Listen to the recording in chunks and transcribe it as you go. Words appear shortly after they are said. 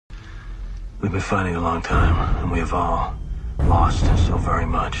We've been fighting a long time, and we have all lost so very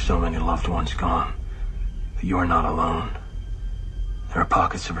much, so many loved ones gone. But you are not alone. There are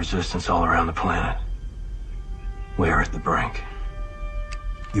pockets of resistance all around the planet. We are at the brink.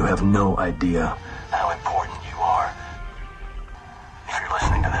 You have no idea how important you are. If you're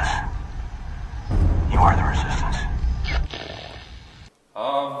listening to this, you are the resistance.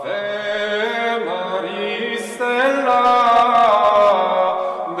 Ave Maria Stella,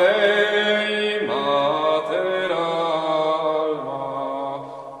 Dei Mater Alma,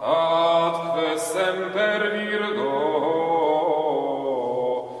 atque semper Virgo,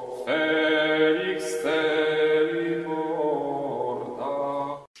 Felix Steli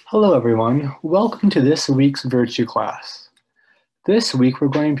porta. Hello everyone, welcome to this week's Virtue class. This week we're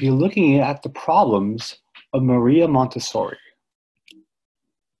going to be looking at the problems of Maria Montessori.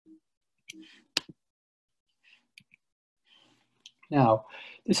 Now,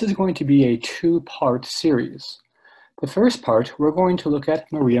 this is going to be a two-part series. The first part, we're going to look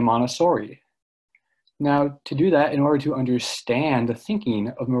at Maria Montessori. Now, to do that, in order to understand the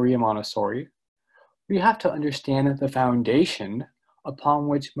thinking of Maria Montessori, we have to understand the foundation upon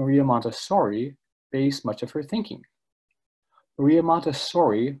which Maria Montessori based much of her thinking. Maria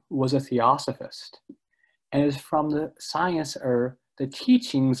Montessori was a theosophist, and it is from the science or the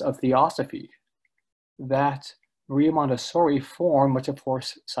teachings of theosophy that Maria Montessori formed much of her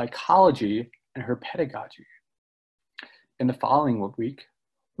psychology and her pedagogy. In the following week,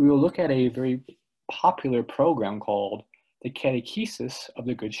 we will look at a very popular program called the Catechesis of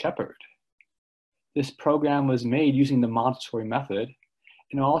the Good Shepherd. This program was made using the Montessori method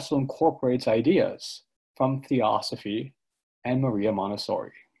and also incorporates ideas from theosophy and Maria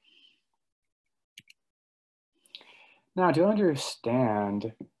Montessori. Now, to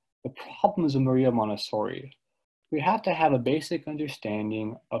understand the problems of Maria Montessori, we have to have a basic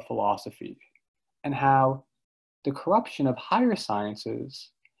understanding of philosophy and how the corruption of higher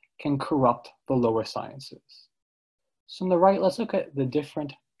sciences can corrupt the lower sciences. So on the right, let's look at the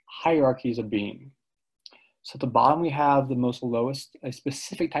different hierarchies of being. So at the bottom, we have the most lowest, a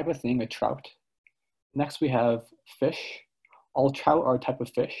specific type of thing, a trout. Next, we have fish. All trout are a type of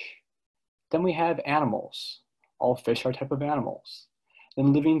fish. Then we have animals. All fish are a type of animals.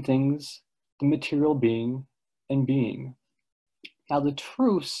 Then living things, the material being, and being. Now the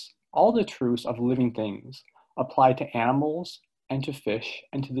truths, all the truths of living things apply to animals and to fish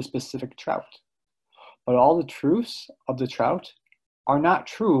and to the specific trout. But all the truths of the trout are not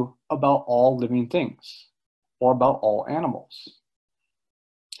true about all living things or about all animals.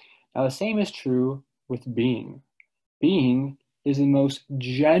 Now the same is true with being. Being is the most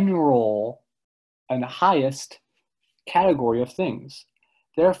general and highest category of things.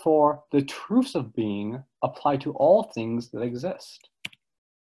 Therefore, the truths of being apply to all things that exist.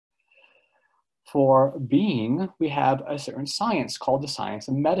 For being, we have a certain science called the science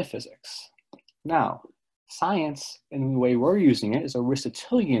of metaphysics. Now, science, in the way we're using it, is an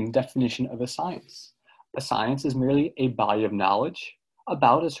Aristotelian definition of a science. A science is merely a body of knowledge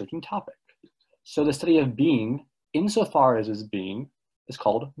about a certain topic. So the study of being, insofar as is being, is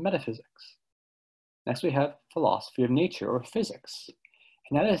called metaphysics. Next, we have philosophy of nature, or physics.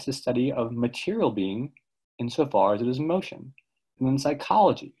 And that is the study of material being insofar as it is motion. And then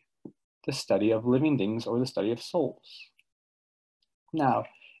psychology, the study of living things or the study of souls. Now,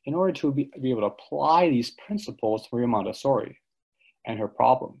 in order to be able to apply these principles to Maria Montessori and her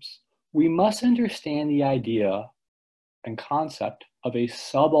problems, we must understand the idea and concept of a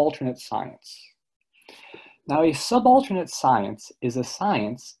subalternate science. Now, a subalternate science is a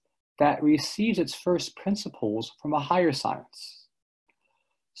science that receives its first principles from a higher science.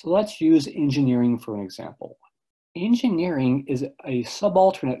 So let's use engineering for an example. Engineering is a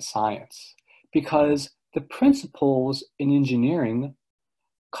subalternate science because the principles in engineering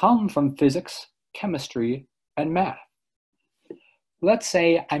come from physics, chemistry, and math. Let's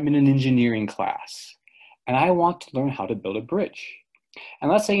say I'm in an engineering class and I want to learn how to build a bridge. And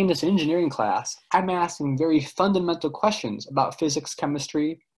let's say in this engineering class, I'm asking very fundamental questions about physics,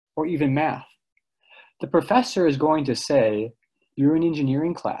 chemistry, or even math. The professor is going to say, you're in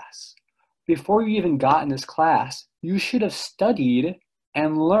engineering class. Before you even got in this class, you should have studied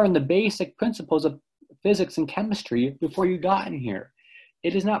and learned the basic principles of physics and chemistry before you got in here.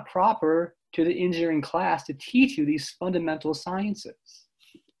 It is not proper to the engineering class to teach you these fundamental sciences.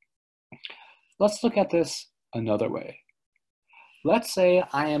 Let's look at this another way. Let's say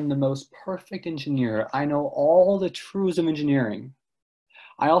I am the most perfect engineer. I know all the truths of engineering.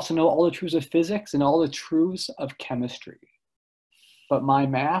 I also know all the truths of physics and all the truths of chemistry. But my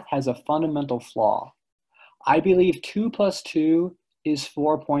math has a fundamental flaw. I believe 2 plus 2 is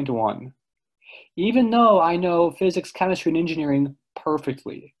 4.1. Even though I know physics, chemistry, and engineering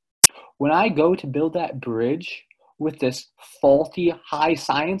perfectly, when I go to build that bridge with this faulty high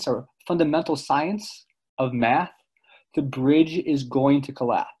science or fundamental science of math, the bridge is going to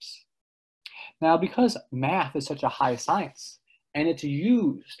collapse. Now, because math is such a high science, and it's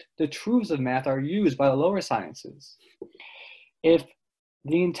used, the truths of math are used by the lower sciences. If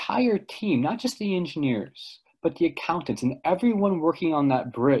the entire team, not just the engineers, but the accountants and everyone working on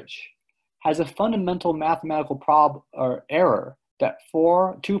that bridge has a fundamental mathematical problem or error that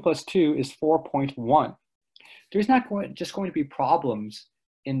 2 plus 2 is 4.1, there's not just going to be problems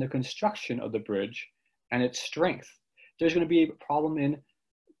in the construction of the bridge and its strength. There's going to be a problem in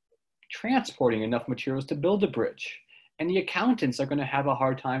transporting enough materials to build the bridge. And the accountants are going to have a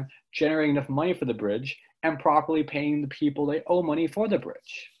hard time generating enough money for the bridge and properly paying the people they owe money for the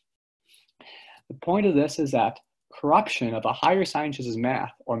bridge. The point of this is that corruption of the higher sciences as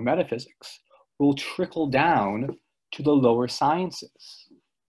math or metaphysics will trickle down to the lower sciences.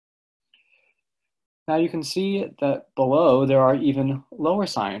 Now you can see that below there are even lower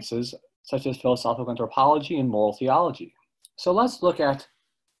sciences such as philosophical anthropology and moral theology. So let's look at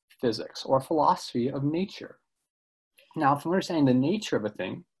physics or philosophy of nature. Now, from understanding the nature of a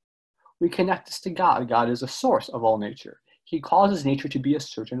thing, we connect this to God. God is the source of all nature. He causes nature to be a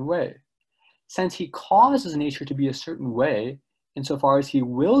certain way. Since he causes nature to be a certain way, insofar as he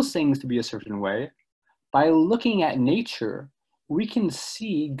wills things to be a certain way, by looking at nature, we can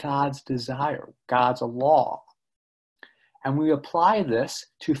see God's desire, God's law. And we apply this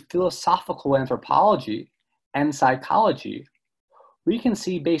to philosophical anthropology and psychology. We can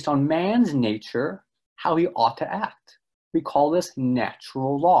see based on man's nature how he ought to act. We call this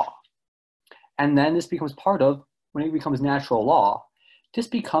natural law. And then this becomes part of, when it becomes natural law, this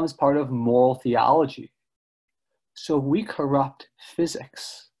becomes part of moral theology. So we corrupt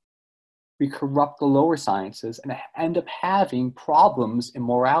physics. We corrupt the lower sciences and end up having problems in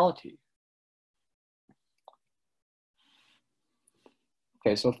morality.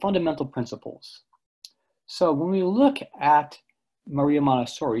 Okay, so fundamental principles. So when we look at Maria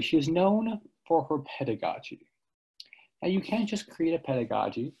Montessori, she is known for her pedagogy. Now you can't just create a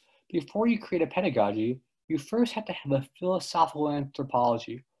pedagogy. Before you create a pedagogy, you first have to have a philosophical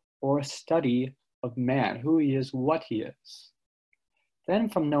anthropology or a study of man, who he is, what he is. Then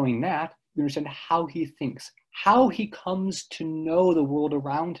from knowing that, you understand how he thinks, how he comes to know the world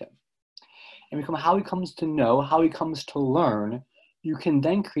around him. And become how he comes to know, how he comes to learn, you can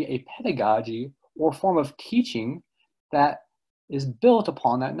then create a pedagogy or form of teaching that is built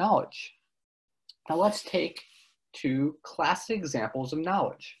upon that knowledge. Now let's take two classic examples of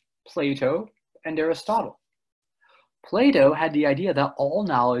knowledge, Plato and Aristotle. Plato had the idea that all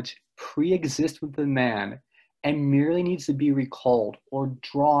knowledge pre-exists within man and merely needs to be recalled or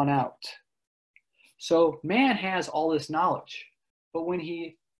drawn out. So man has all this knowledge, but when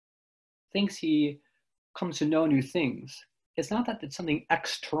he thinks he comes to know new things, it's not that it's something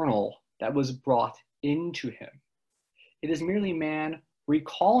external that was brought into him. It is merely man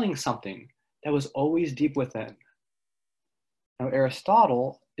recalling something that was always deep within. Now,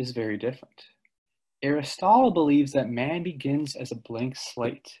 Aristotle is very different. Aristotle believes that man begins as a blank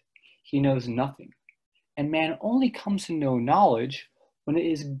slate. He knows nothing. And man only comes to know knowledge when it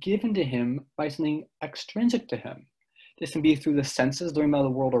is given to him by something extrinsic to him. This can be through the senses learned by the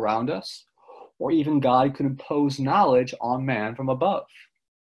world around us, or even God could impose knowledge on man from above.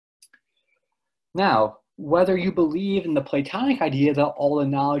 Now, whether you believe in the Platonic idea that all the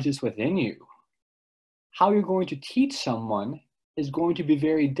knowledge is within you, how you're going to teach someone is going to be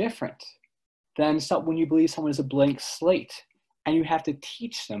very different than when you believe someone is a blank slate and you have to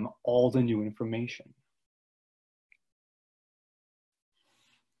teach them all the new information.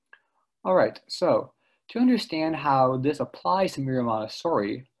 All right, so to understand how this applies to Maria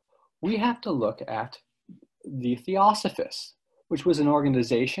Montessori, we have to look at the Theosophists, which was an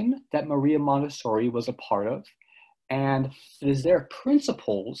organization that Maria Montessori was a part of, and it is their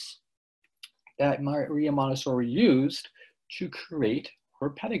principles that Maria Montessori used to create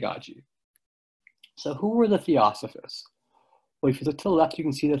her pedagogy. So who were the Theosophists? Well, if you look to the left, you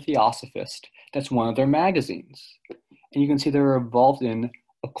can see the Theosophist. That's one of their magazines. And you can see they're involved in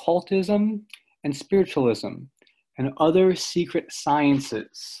occultism and spiritualism and other secret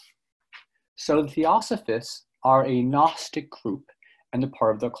sciences. So the Theosophists are a Gnostic group and a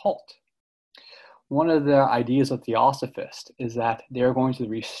part of the cult. One of the ideas of Theosophists is that they're going to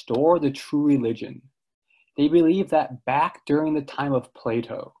restore the true religion. They believe that back during the time of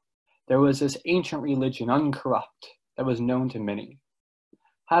Plato, there was this ancient religion, uncorrupt, that was known to many.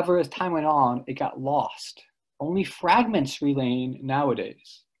 However, as time went on, it got lost. Only fragments remain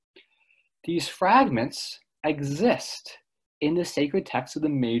nowadays. These fragments exist in the sacred texts of the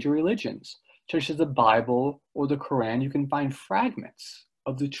major religions, such as the Bible or the Quran. You can find fragments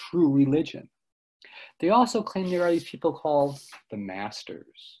of the true religion. They also claim there are these people called the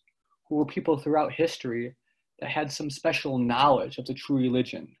Masters, who were people throughout history that had some special knowledge of the true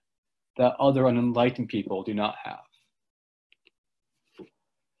religion that other unenlightened people do not have.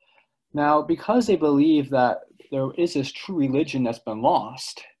 Now, because they believe that there is this true religion that's been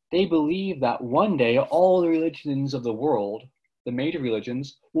lost, they believe that one day all the religions of the world, the major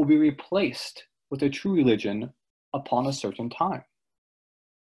religions, will be replaced with a true religion upon a certain time.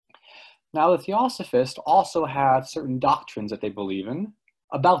 Now, the Theosophists also have certain doctrines that they believe in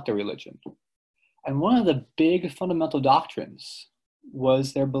about their religion. And one of the big fundamental doctrines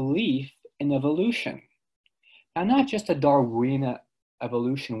was their belief in evolution. Now, not just a Darwinian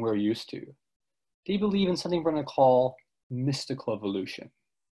evolution we're used to. They believe in something we're going to call mystical evolution.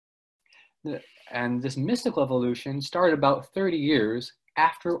 And this mystical evolution started about 30 years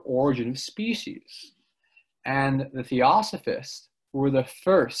after origin of species. And the Theosophists were the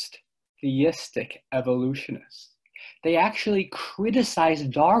first theistic evolutionists. They actually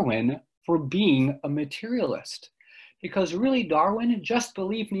criticized Darwin for being a materialist, because really Darwin just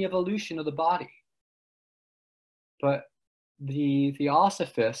believed in the evolution of the body. But the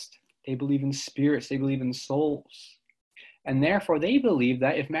Theosophists, they believe in spirits, they believe in souls. And therefore they believe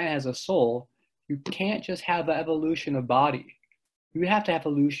that if man has a soul, you can't just have the evolution of body. You have to have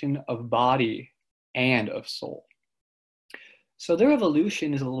evolution of body and of soul. So their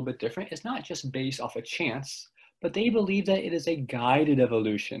evolution is a little bit different. It's not just based off of chance, but they believe that it is a guided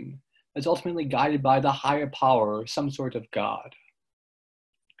evolution that's ultimately guided by the higher power or some sort of God.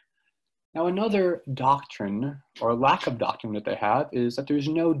 Now, another doctrine or lack of doctrine that they have is that there's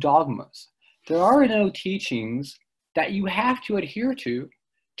no dogmas. There are no teachings that you have to adhere to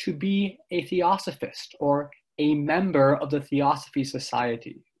be a theosophist or a member of the Theosophy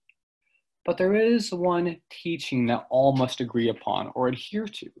Society. But there is one teaching that all must agree upon or adhere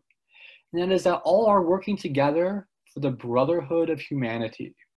to, and that is that all are working together for the brotherhood of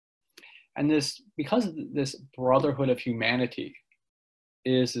humanity. And because this brotherhood of humanity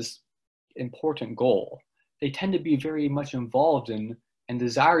is this important goal, they tend to be very much involved in and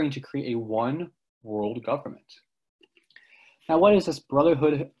desiring to create a one world government. Now, what is this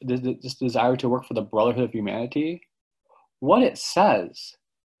brotherhood, this desire to work for the brotherhood of humanity? What it says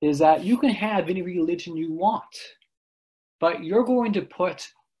is that you can have any religion you want, but you're going to put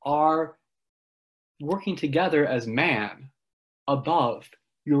our working together as man above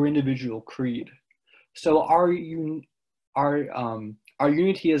your individual creed. So our unity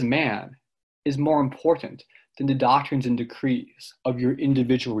as man is more important than the doctrines and decrees of your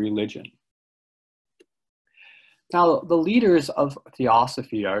individual religion. Now, the leaders of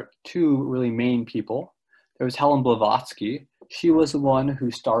Theosophy are two really main people. There was Helen Blavatsky. She was the one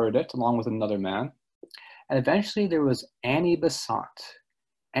who started it along with another man. And eventually there was Annie Besant.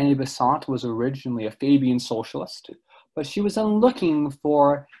 Annie Besant was originally a Fabian socialist, but she was then looking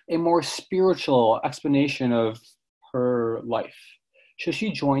for a more spiritual explanation of her life. So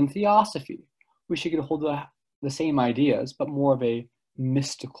she joined Theosophy, where she could hold the same ideas, but more of a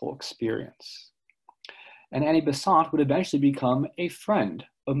mystical experience. And Annie Besant would eventually become a friend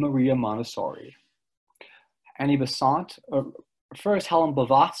of Maria Montessori. Annie Besant, first Helen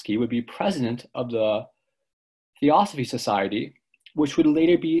Blavatsky, would be president of the Theosophy Society, which would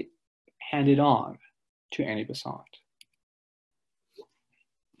later be handed on to Annie Besant.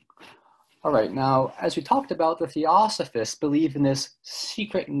 All right, now, as we talked about, the Theosophists believe in this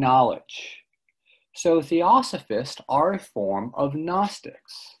secret knowledge. So Theosophists are a form of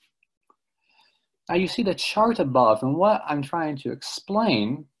Gnostics. Now you see the chart above, and what I'm trying to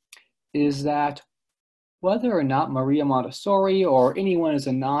explain is that whether or not Maria Montessori or anyone is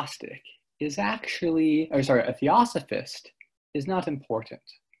a Gnostic is actually, a Theosophist is not important.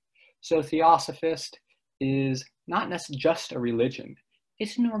 So Theosophist is not necessarily just a religion.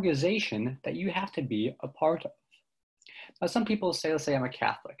 It's an organization that you have to be a part of. Now some people say, let's say I'm a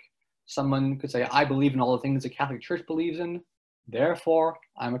Catholic. Someone could say, I believe in all the things the Catholic Church believes in, therefore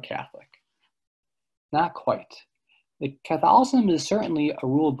I'm a Catholic. Not quite. The Catholicism is certainly a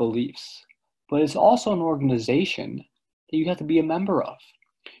rule of beliefs, but it's also an organization that you have to be a member of.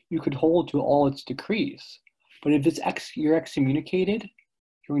 You could hold to all its decrees, but if you're excommunicated,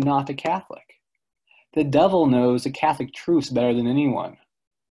 you're not a Catholic. The devil knows the Catholic truths better than anyone,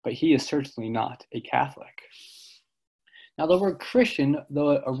 but he is certainly not a Catholic. Now, the word Christian,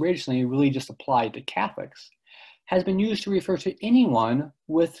 though it originally really just applied to Catholics, has been used to refer to anyone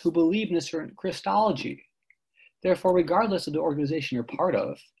who believed in a certain Christology. Therefore, regardless of the organization you're part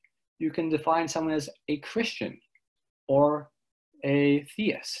of, you can define someone as a Christian or a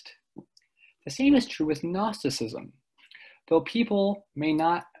theist. The same is true with Gnosticism. Though people may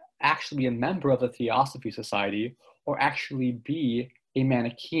not actually be a member of a Theosophy Society or actually be a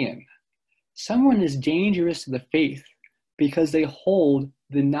Manichaean, someone is dangerous to the faith because they hold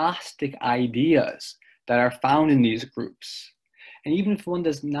the Gnostic ideas that are found in these groups. And even if one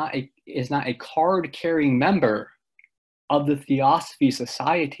is not a card-carrying member of the Theosophy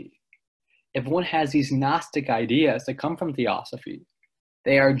Society, if one has these Gnostic ideas that come from Theosophy,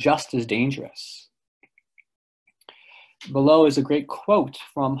 they are just as dangerous. Below is a great quote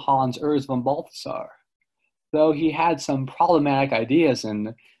from Hans Urs von Balthasar. Though he had some problematic ideas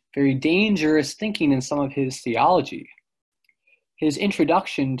and very dangerous thinking in some of his theology, his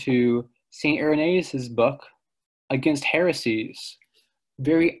introduction to St. Irenaeus' book, Against Heresies,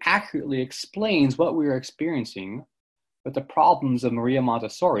 very accurately explains what we are experiencing with the problems of Maria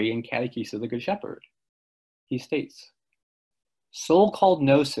Montessori in Catechism of the Good Shepherd. He states, so-called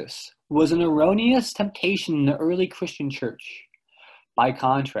gnosis was an erroneous temptation in the early Christian church. By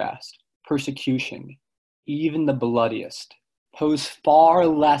contrast, persecution, even the bloodiest, posed far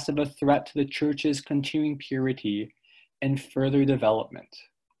less of a threat to the church's continuing purity and further development.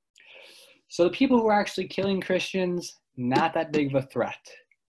 So the people who were actually killing Christians, not that big of a threat.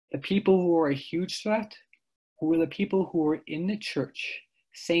 The people who were a huge threat were the people who were in the church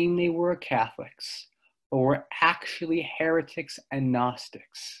saying they were Catholics, but were actually heretics and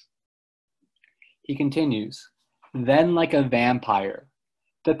Gnostics. He continues, then like a vampire,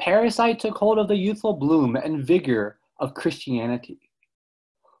 the parasite took hold of the youthful bloom and vigor of Christianity.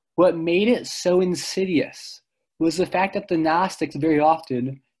 What made it so insidious was the fact that the Gnostics very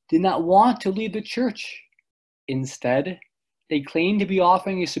often did not want to leave the church. Instead, they claimed to be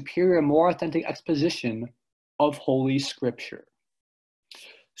offering a superior, more authentic exposition of Holy Scripture.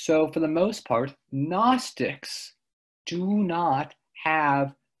 So for the most part, Gnostics do not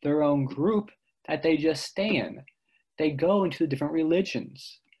have their own group that they just stay in. They go into the different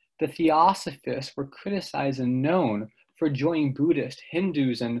religions. The Theosophists were criticized and known for joining Buddhists,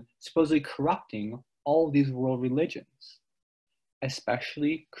 Hindus, and supposedly corrupting all of these world religions,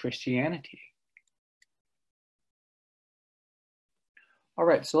 especially Christianity. All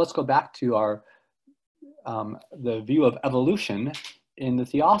right, so let's go back to our the view of evolution in the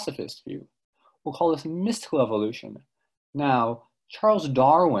Theosophist view. We'll call this mystical evolution. Now, Charles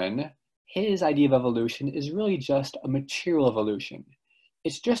Darwin, his idea of evolution is really just a material evolution.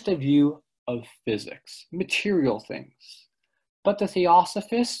 It's just a view of physics, material things. But the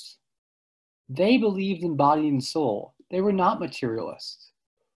Theosophists, they believed in body and soul. They were not materialists,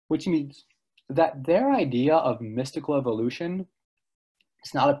 which means that their idea of mystical evolution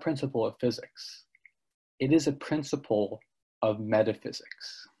is not a principle of physics. It is a principle of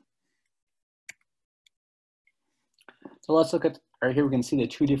metaphysics. So let's look at, right here we can see the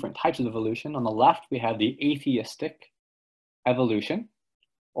two different types of evolution. On the left, we have the atheistic evolution,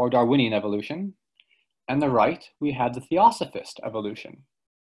 or Darwinian evolution. And the right, we have the Theosophist evolution.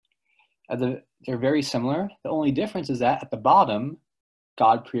 They're very similar. The only difference is that at the bottom,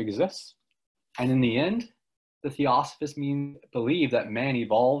 God pre-exists. And in the end, the Theosophists believe that man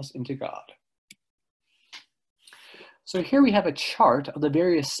evolves into God. So here we have a chart of the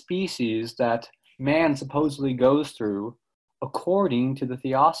various species that man supposedly goes through according to the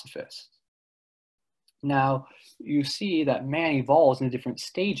Theosophists. Now, you see that man evolves in different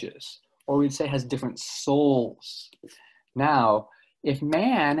stages, or we'd say has different souls. Now, if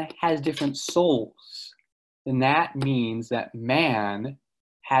man has different souls, then that means that man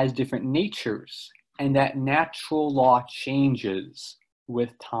has different natures, and that natural law changes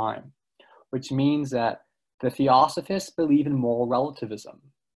with time, which means that the Theosophists believe in moral relativism.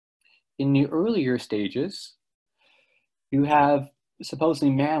 In the earlier stages, you have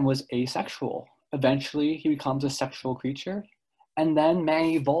supposedly man was asexual. Eventually, he becomes a sexual creature, and then man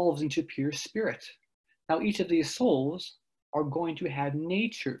evolves into pure spirit. Now, each of these souls are going to have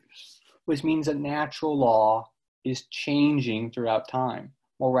natures, which means that natural law is changing throughout time.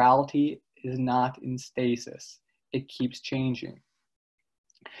 Morality is not in stasis. It keeps changing.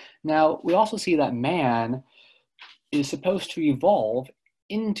 Now, we also see that man is supposed to evolve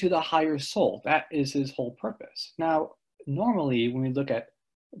into the higher soul. That is his whole purpose. Now, normally, when we look at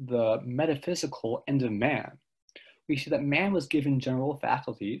the metaphysical end of man, we see that man was given general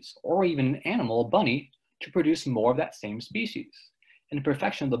faculties, or even an animal, a bunny, to produce more of that same species. And the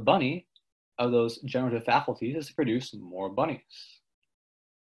perfection of the bunny, of those generative faculties, is to produce more bunnies.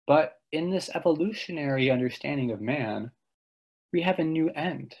 But in this evolutionary understanding of man, we have a new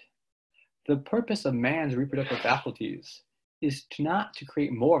end. The purpose of man's reproductive faculties is not to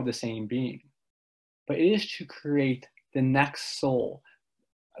create more of the same being, but it is to create the next soul,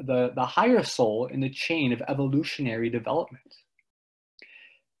 the higher soul in the chain of evolutionary development.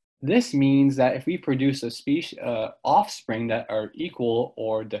 This means that if we produce a species, offspring that are equal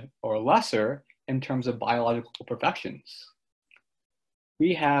or lesser in terms of biological perfections,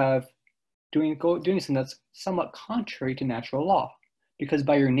 we have doing something that's somewhat contrary to natural law, because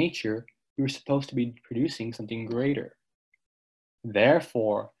by your nature, you're supposed to be producing something greater.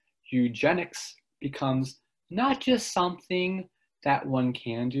 Therefore, eugenics becomes not just something that one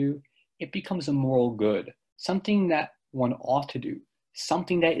can do, it becomes a moral good, something that one ought to do,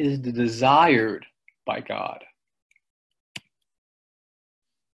 something that is desired by God.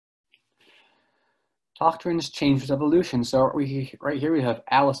 Doctrines change with evolution. So right here we have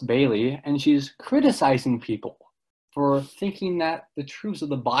Alice Bailey, and she's criticizing people for thinking that the truths of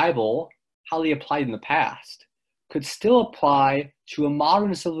the Bible, how they applied in the past, could still apply to a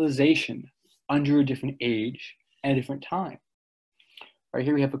modern civilization under a different age and a different time. Right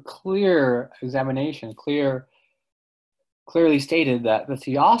here we have a clear examination, clearly stated that the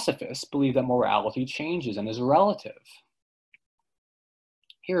Theosophists believe that morality changes and is relative.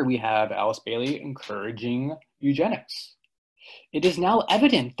 Here we have Alice Bailey encouraging eugenics. It is now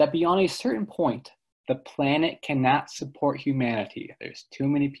evident that beyond a certain point, the planet cannot support humanity. There's too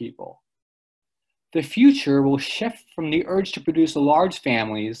many people. The future will shift from the urge to produce large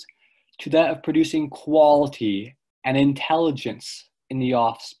families to that of producing quality and intelligence in the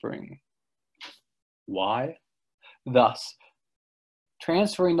offspring. Why? Thus,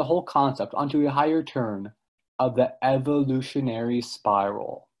 transferring the whole concept onto a higher turn of the evolutionary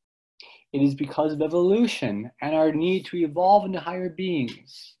spiral. It is because of evolution and our need to evolve into higher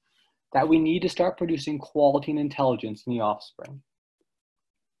beings that we need to start producing quality and intelligence in the offspring.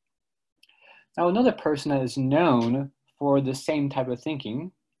 Now, another person that is known for the same type of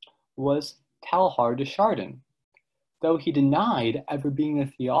thinking was Teilhard de Chardin. Though he denied ever being a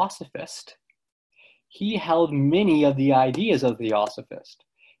theosophist, he held many of the ideas of the theosophist.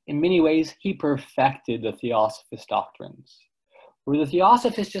 In many ways, he perfected the theosophist doctrines. Where the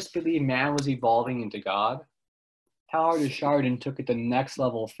theosophists just believed man was evolving into God, Teilhard de Chardin took it the next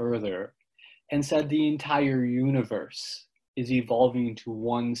level further and said the entire universe is evolving into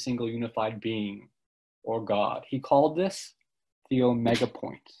one single unified being, or God. He called this the Omega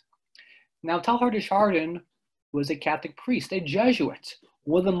Point. Now, Teilhard de Chardin was a Catholic priest, a Jesuit,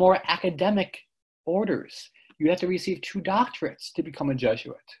 one of the more academic orders. You have to receive 2 doctorates to become a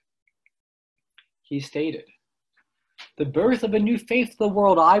Jesuit. He stated, "The birth of a new faith of the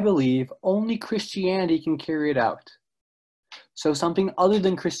world, I believe, only Christianity can carry it out. So something other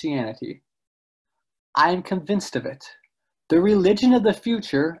than Christianity. I am convinced of it. The religion of the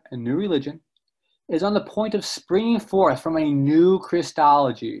future, a new religion, is on the point of springing forth from a new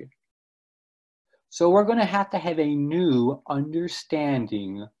Christology. So we're going to have a new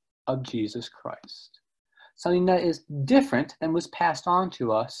understanding of Jesus Christ. Something that is different than was passed on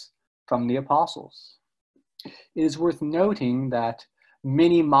to us from the apostles." It is worth noting that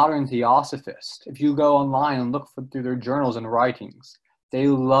many modern theosophists, if you go online and look through their journals and writings, they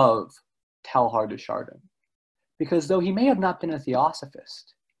love Teilhard de Chardin. Because though he may have not been a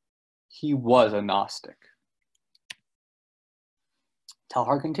theosophist, he was a Gnostic.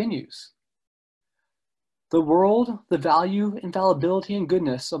 Teilhard continues, "The world, the value, infallibility, and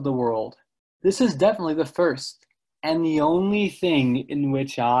goodness of the world, this is definitely the first and the only thing in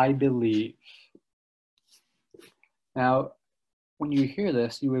which I believe." Now, when you hear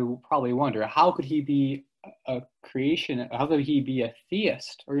this, you will probably wonder, how could he be a creation? How could he be a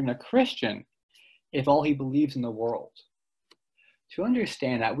theist or even a Christian if all he believes in the world? To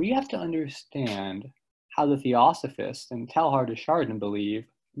understand that, we have to understand how the Theosophists and Teilhard de Chardin believe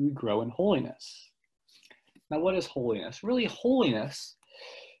we grow in holiness. Now, what is holiness? Really, holiness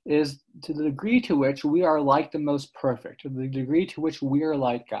is to the degree to which we are like the most perfect, to the degree to which we are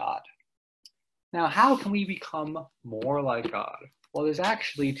like God. Now, how can we become more like God? Well, there's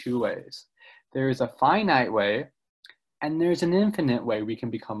actually 2 ways. There's a finite way, and there's an infinite way we can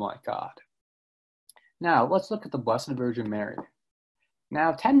become like God. Now, let's look at the Blessed Virgin Mary.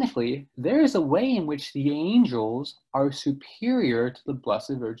 Now, technically, there is a way in which the angels are superior to the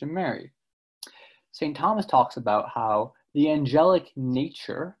Blessed Virgin Mary. St. Thomas talks about how the angelic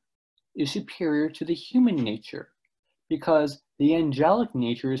nature is superior to the human nature, because the angelic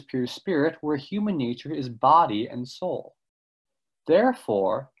nature is pure spirit, where human nature is body and soul.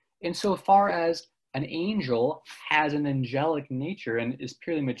 Therefore, insofar as an angel has an angelic nature and is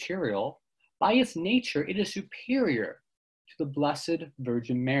purely material, by its nature it is superior to the Blessed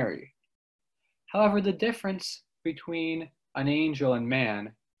Virgin Mary. However, the difference between an angel and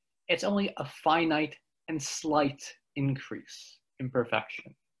man, it's only a finite and slight increase in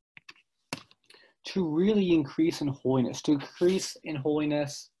perfection. To really increase in holiness, to increase in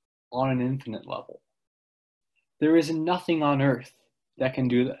holiness on an infinite level, there is nothing on earth that can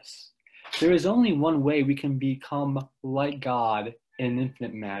do this. There is only one way we can become like God in an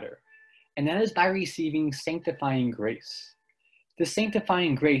infinite matter, and that is by receiving sanctifying grace. The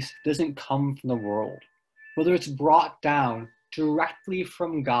sanctifying grace doesn't come from the world. Whether it's brought down directly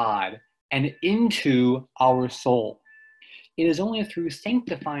from God and into our soul, it is only through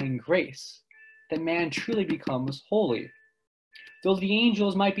sanctifying grace that man truly becomes holy. Though the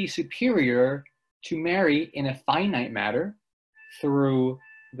angels might be superior to Mary in a finite matter through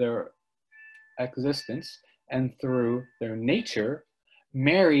their existence and through their nature,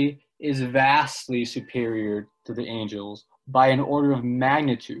 Mary is vastly superior to the angels by an order of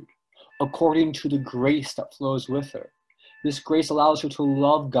magnitude, according to the grace that flows with her. This grace allows her to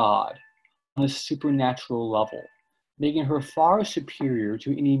love God on a supernatural level, making her far superior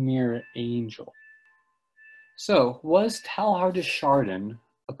to any mere angel. So, was Teilhard de Chardin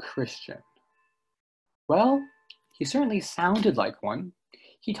a Christian? Well, he certainly sounded like one.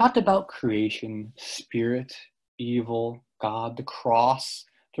 He talked about creation, spirit, evil, God, the cross,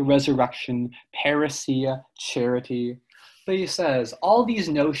 the resurrection, parousia, charity. But he says all these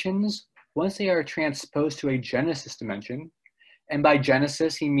notions, once they are transposed to a Genesis dimension, and by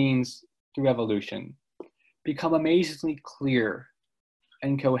Genesis he means through evolution, become amazingly clear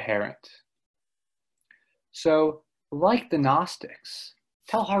and coherent. So, like the Gnostics,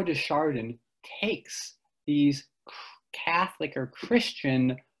 Teilhard de Chardin takes these Catholic or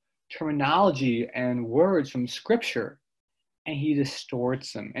Christian terminology and words from Scripture, and he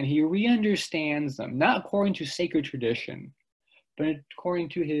distorts them, and he re-understands them, not according to sacred tradition, but according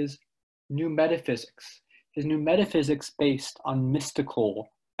to his new metaphysics based on mystical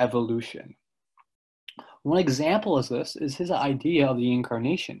evolution. One example of this is his idea of the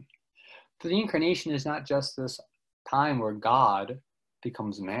incarnation. For the incarnation is not just this time where God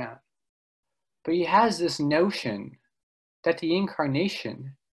becomes man, but he has this notion that the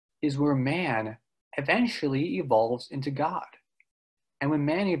incarnation is where man eventually evolves into God. And when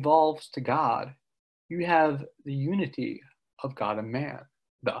man evolves to God, you have the unity of God and man,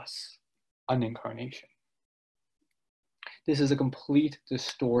 thus an incarnation. This is a complete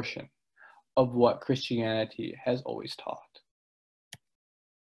distortion of what Christianity has always taught.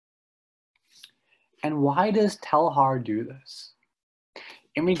 And why does Teilhard do this?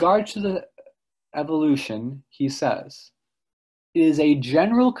 In regards to the evolution, he says, it is a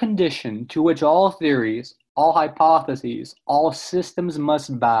general condition to which all theories, all hypotheses, all systems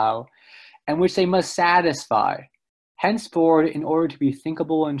must bow, and which they must satisfy, henceforward in order to be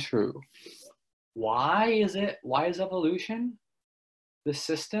thinkable and true. Why is evolution the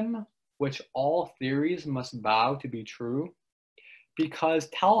system which all theories must bow to be true? Because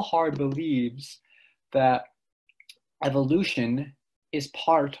Teilhard believes that evolution is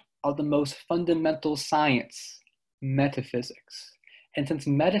part of the most fundamental science, metaphysics. And since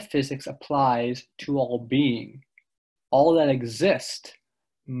metaphysics applies to all being, all that exists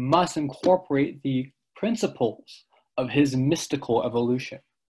must incorporate the principles of his mystical evolution.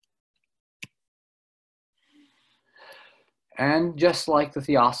 And just like the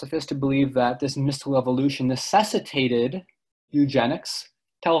Theosophists to believe that this mystical evolution necessitated eugenics,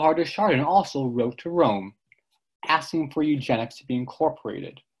 Teilhard de Chardin also wrote to Rome, asking for eugenics to be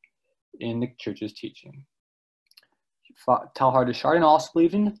incorporated in the church's teaching. Teilhard de Chardin also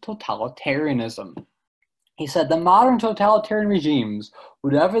believed in totalitarianism. He said, the modern totalitarian regimes,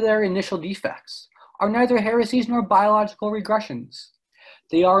 whatever their initial defects, are neither heresies nor biological regressions.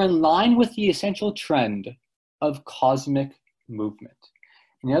 They are in line with the essential trend of cosmic movement.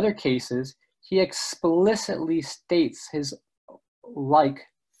 In other cases, he explicitly states his like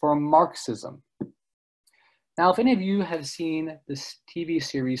for Marxism. Now, if any of you have seen this TV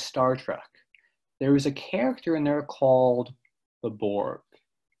series Star Trek, there is a character in there called the Borg.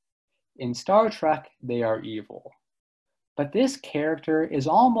 In Star Trek, they are evil. But this character is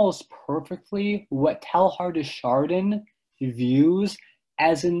almost perfectly what Teilhard de Chardin views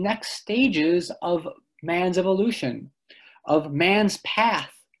as the next stages of man's evolution, of man's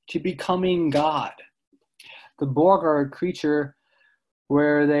path to becoming God. The Borg are a creature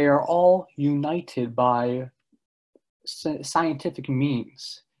where they are all united by scientific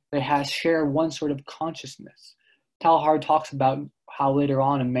means. They share one sort of consciousness. Teilhard talks about how later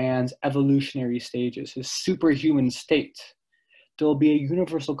on in man's evolutionary stages, his superhuman state, there will be a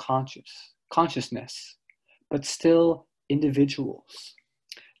universal consciousness, but still individuals.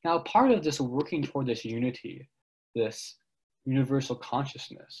 Now, part of this working toward this unity, this universal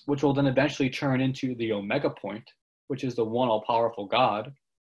consciousness, which will then eventually turn into the Omega point, which is the one all-powerful God.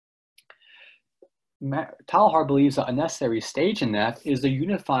 Talhar believes that a necessary stage in that is the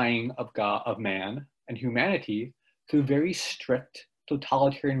unifying of God, of man and humanity through very strict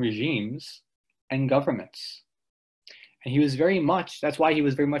totalitarian regimes and governments. And he was that's why he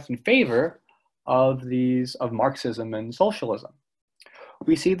was very much in favor of Marxism and socialism.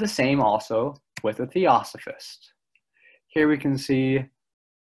 We see the same also with the Theosophist. Here we can see,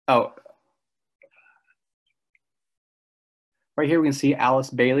 right here we can see Alice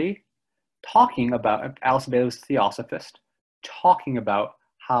Bailey was a Theosophist, talking about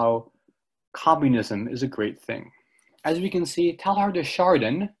how communism is a great thing. As we can see, Teilhard de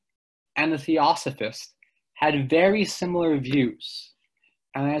Chardin and the Theosophist had very similar views,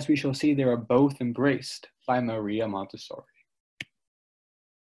 and as we shall see, they were both embraced by Maria Montessori.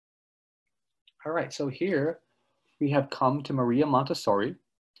 All right, so here we have come to Maria Montessori.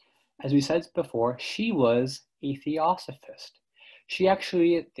 As we said before, she was a Theosophist. She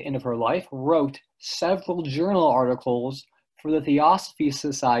actually, at the end of her life, wrote several journal articles for the Theosophy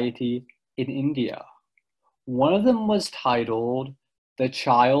Society in India. One of them was titled "The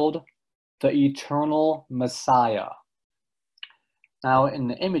Child, the Eternal Messiah." Now, in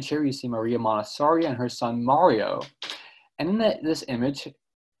the image here, you see Maria Montessori and her son Mario. And in this image,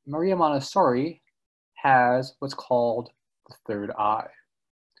 Maria Montessori has what's called the third eye.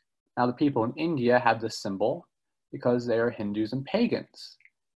 Now, the people in India have this symbol because they are Hindus and pagans.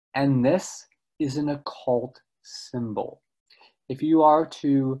 And this is an occult symbol. If you are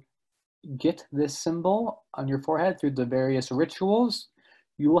to get this symbol on your forehead through the various rituals,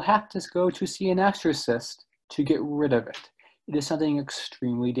 you will have to go to see an exorcist to get rid of it. It is something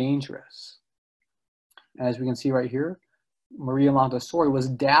extremely dangerous. As we can see right here, Maria Montessori was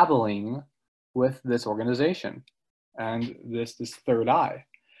dabbling with this organization and this third eye.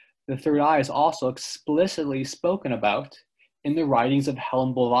 The third eye is also explicitly spoken about in the writings of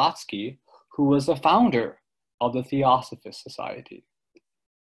Helen Blavatsky, who was the founder of the Theosophist Society.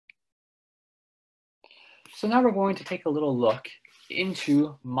 So now we're going to take a little look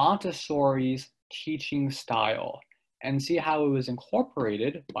into Montessori's teaching style and see how it was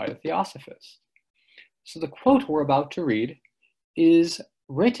incorporated by the Theosophists. So the quote we're about to read is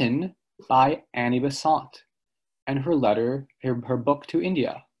written by Annie Besant and her book to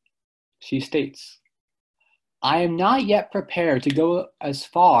India. She states, "I am not yet prepared to go as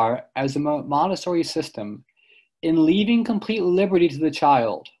far as the Montessori system in leaving complete liberty to the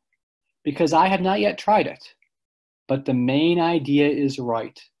child, because I have not yet tried it. But the main idea is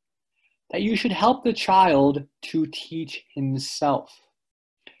right, that you should help the child to teach himself.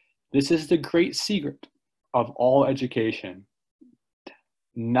 This is the great secret of all education.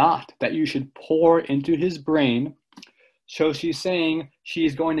 Not that you should pour into his brain." So she's saying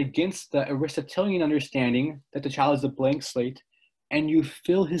she's going against the Aristotelian understanding that the child is a blank slate and you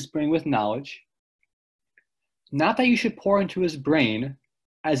fill his brain with knowledge. Not that you should pour into his brain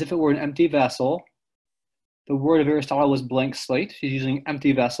as if it were an empty vessel. The word of Aristotle was blank slate. She's using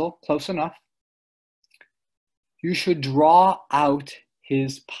empty vessel, close enough. You should draw out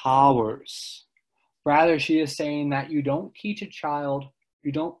his powers. Rather, she is saying that you don't teach a child,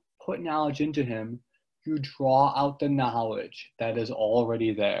 you don't put knowledge into him, you draw out the knowledge that is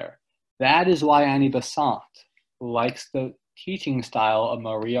already there. That is why Annie Besant likes the teaching style of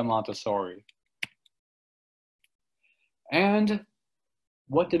Maria Montessori. And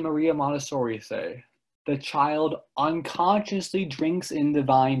what did Maria Montessori say? The child unconsciously drinks in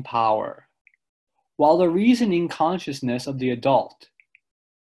divine power, while the reasoning consciousness of the adult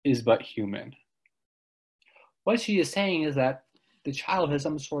is but human. What she is saying is that the child has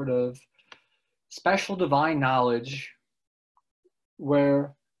some sort of special divine knowledge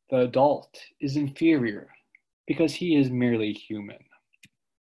where the adult is inferior because he is merely human.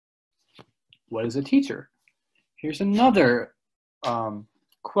 What is a teacher? Here's another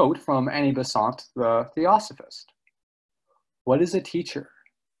quote from Annie Besant, the Theosophist. What is a teacher?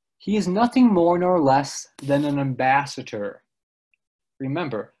 He is nothing more nor less than an ambassador.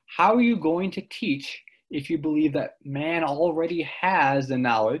 Remember, how are you going to teach if you believe that man already has the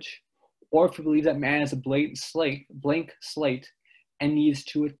knowledge, or if you believe that man is a blank slate and needs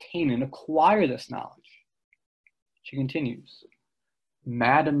to attain and acquire this knowledge? She continues,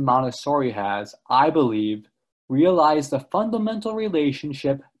 Madame Montessori has, I believe, realized the fundamental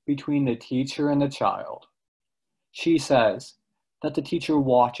relationship between the teacher and the child. She says that the teacher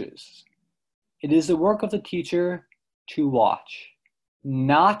watches. It is the work of the teacher to watch,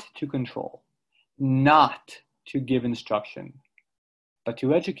 not to control, not to give instruction, but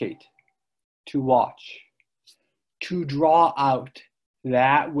to educate, to watch, to draw out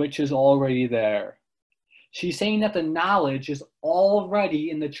that which is already there. She's saying that the knowledge is already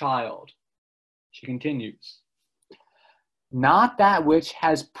in the child. She continues, not that which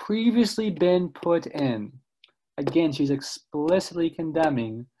has previously been put in. Again, she's explicitly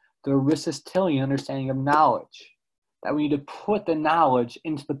condemning the Aristotelian understanding of knowledge, that we need to put the knowledge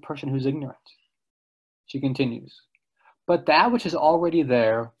into the person who's ignorant. She continues, but that which is already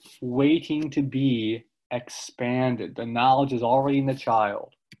there, waiting to be expanded. The knowledge is already in the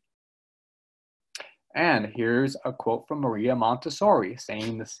child. And here's a quote from Maria Montessori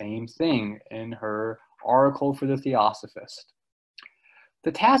saying the same thing in her article for the Theosophist.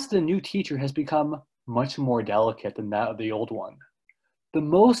 The task of the new teacher has become much more delicate than that of the old one. The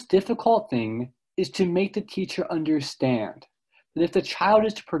most difficult thing is to make the teacher understand that if the child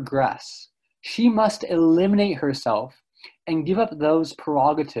is to progress, she must eliminate herself and give up those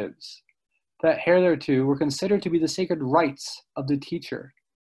prerogatives that hitherto were considered to be the sacred rights of the teacher.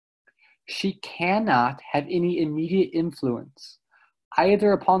 She cannot have any immediate influence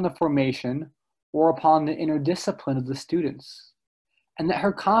either upon the formation or upon the inner discipline of the students, and that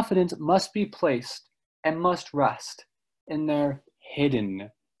her confidence must be placed and must rest in their hidden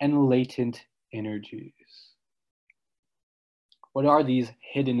and latent energies. What are these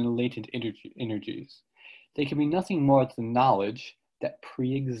hidden and latent energies? They can be nothing more than knowledge that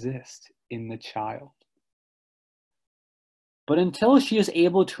pre-exists in the child. But until she is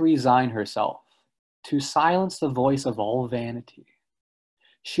able to resign herself, to silence the voice of all vanity,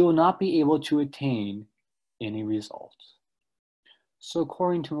 she will not be able to attain any result. So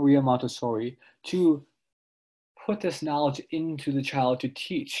according to Maria Montessori, to put this knowledge into the child to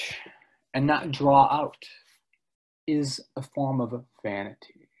teach and not draw out is a form of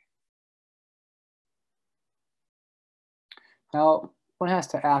vanity. Now, one has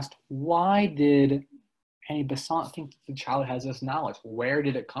to ask, why did Annie Besant think the child has this knowledge? Where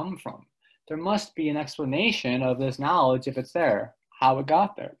did it come from? There must be an explanation of this knowledge if it's there, how it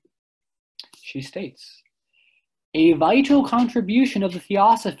got there. She states, a vital contribution of the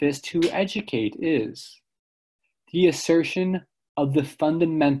Theosophist to educate is the assertion of the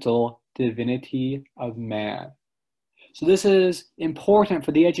fundamental divinity of man. So this is important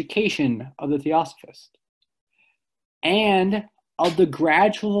for the education of the Theosophist, and of the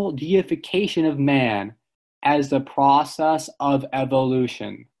gradual deification of man as the process of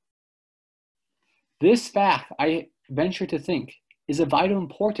evolution. This fact, I venture to think, is of vital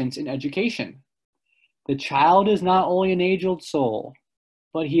importance in education. The child is not only an age-old soul,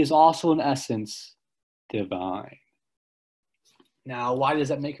 but he is also in essence divine. Now, why does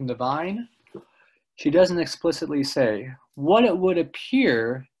that make him divine? She doesn't explicitly say. What it would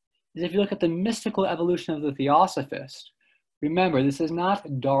appear is if you look at the mystical evolution of the Theosophist, remember, this is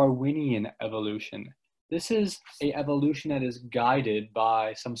not Darwinian evolution. This is an evolution that is guided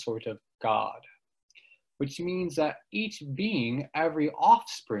by some sort of God, which means that each being, every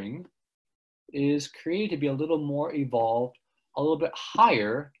offspring, is created to be a little more evolved, a little bit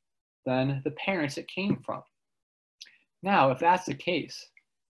higher than the parents it came from. Now, if that's the case,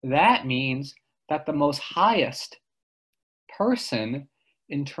 that means that the most highest person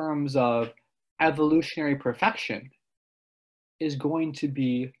in terms of evolutionary perfection is going to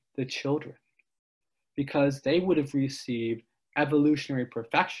be the children, because they would have received evolutionary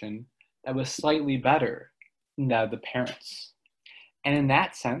perfection that was slightly better than that of the parents. And in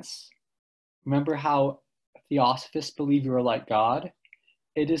that sense, remember how Theosophists believe you are like God?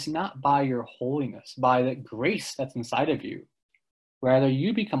 It is not by your holiness, by the grace that's inside of you. Rather,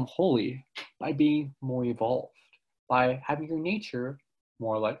 you become holy by being more evolved, by having your nature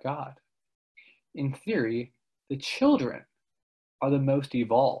more like God. In theory, the children are the most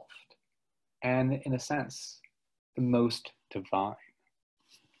evolved, and in a sense, the most divine.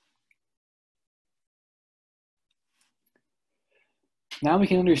 Now we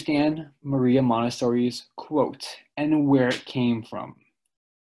can understand Maria Montessori's quote and where it came from.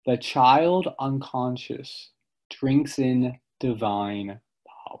 The child unconscious drinks in divine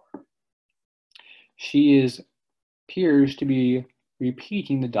power. She appears to be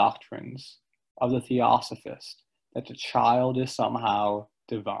repeating the doctrines of the Theosophist, that the child is somehow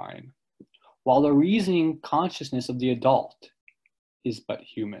divine, while the reasoning consciousness of the adult is but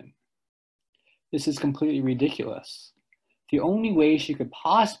human. This is completely ridiculous. The only way she could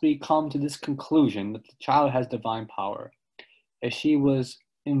possibly come to this conclusion that the child has divine power is she was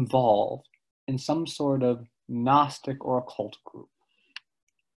involved in some sort of Gnostic or occult group.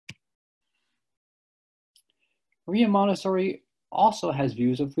 Maria Montessori also has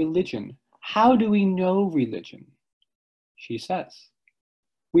views of religion. How do we know religion? She says,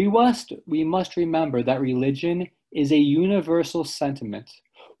 we must remember that religion is a universal sentiment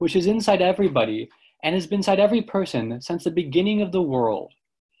which is inside everybody and has been inside every person since the beginning of the world.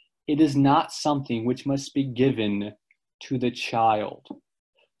 It is not something which must be given to the child.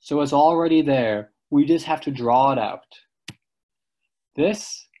 So it's already there. We just have to draw it out.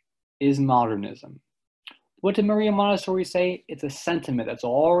 This is modernism. What did Maria Montessori say? It's a sentiment that's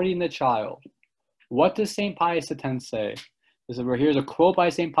already in the child. What does St. Pius X say? Here's a quote by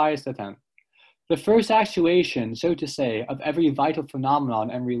St. Pius X. The first actuation, so to say, of every vital phenomenon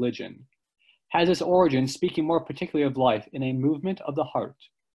and religion has its origin, speaking more particularly of life, in a movement of the heart,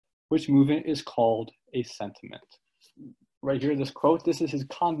 which movement is called a sentiment. Right here, this quote, this is his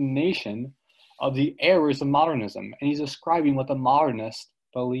condemnation of the errors of modernism, and he's describing what the modernists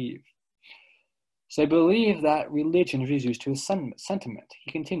believe. So they believe that religion is reduced to a sentiment.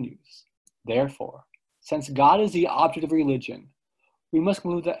 He continues, therefore, since God is the object of religion, we must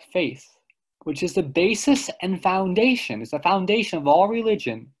conclude that faith, which is the basis and foundation, is the foundation of all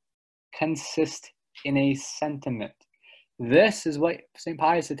religion, consists in a sentiment. This is what St.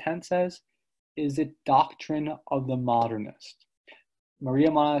 Pius X says is the doctrine of the modernist.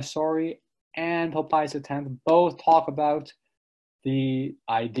 Maria Montessori and Pope Pius X both talk about the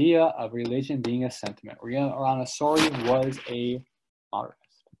idea of religion being a sentiment. Maria Montessori was a modernist.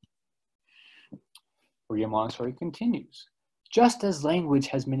 Maria Montessori continues, just as language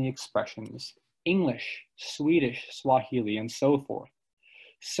has many expressions, English, Swedish, Swahili, and so forth,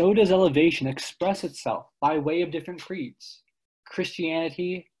 so does elevation express itself by way of different creeds,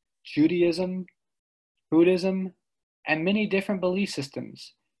 Christianity, Judaism, Buddhism, and many different belief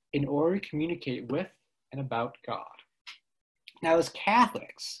systems in order to communicate with and about God. Now, as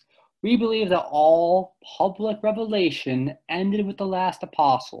Catholics, we believe that all public revelation ended with the last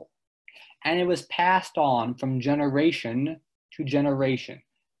apostle, and it was passed on from generation to generation.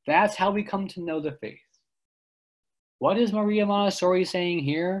 That's how we come to know the faith. What is Maria Montessori saying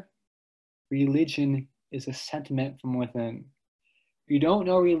here? Religion is a sentiment from within. You don't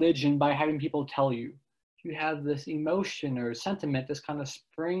know religion by having people tell you. You have this emotion or sentiment that kind of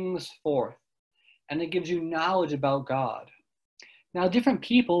springs forth, and it gives you knowledge about God. Now, different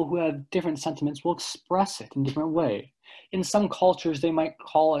people who have different sentiments will express it in a different way. In some cultures, they might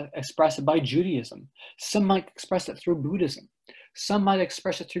express it by Judaism. Some might express it through Buddhism. Some might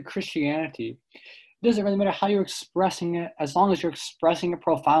express it through Christianity. It doesn't really matter how you're expressing it, as long as you're expressing it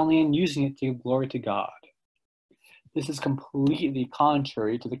profoundly and using it to give glory to God. This is completely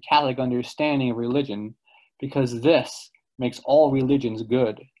contrary to the Catholic understanding of religion, because this makes all religions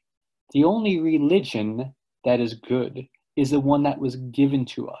good. The only religion that is good is the one that was given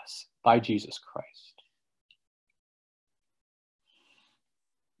to us by Jesus Christ.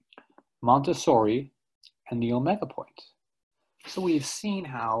 Montessori and the Omega Point. So we've seen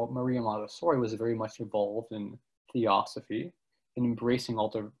how Maria Montessori was very much involved in theosophy, in embracing all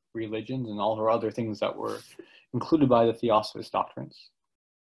the religions and all her other things that were included by the Theosophist doctrines.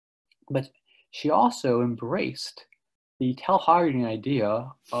 But she also embraced the Teilharding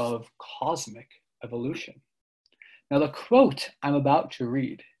idea of cosmic evolution. Now, the quote I'm about to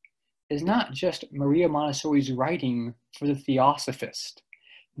read is not just Maria Montessori's writing for the Theosophist.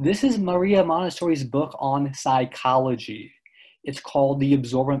 This is Maria Montessori's book on psychology. It's called The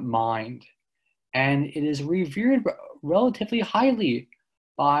Absorbent Mind, and it is revered relatively highly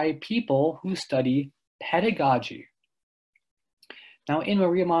by people who study pedagogy. Now, in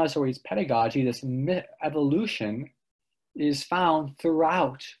Maria Montessori's pedagogy, this evolution is found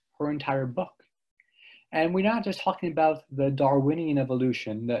throughout her entire book. And we're not just talking about the Darwinian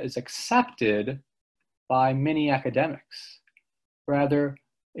evolution that is accepted by many academics. Rather,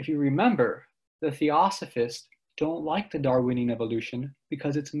 if you remember, the Theosophists don't like the Darwinian evolution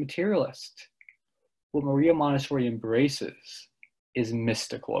because it's materialist. What Maria Montessori embraces is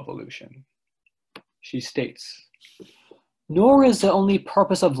mystical evolution. She states, nor is the only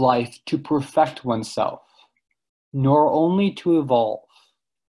purpose of life to perfect oneself, nor only to evolve.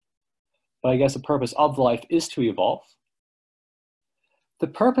 But I guess the purpose of life is to evolve. The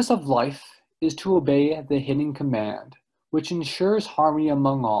purpose of life is to obey the hidden command, which ensures harmony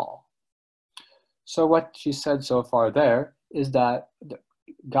among all. So what she said so far there is that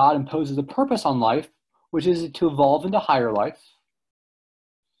God imposes a purpose on life, which is to evolve into higher life.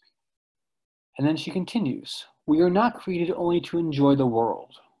 And then she continues, we are not created only to enjoy the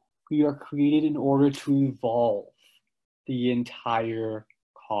world. We are created in order to evolve the entire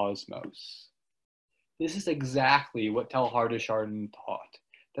cosmos. This is exactly what Teilhard de Chardin taught,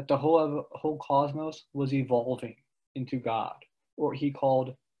 that the whole cosmos was evolving into God, or what he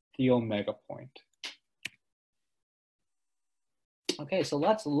called the Omega Point. Okay, so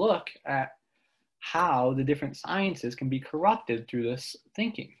let's look at how the different sciences can be corrupted through this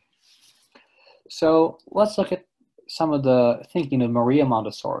thinking. So let's look at some of the thinking of Maria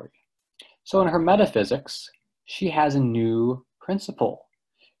Montessori. So in her metaphysics, she has a new principle.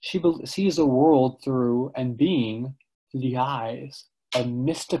 She sees the world through and being through the eyes of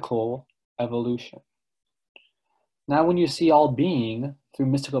mystical evolution. Now, when you see all being through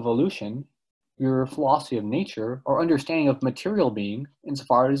mystical evolution, your philosophy of nature or understanding of material being,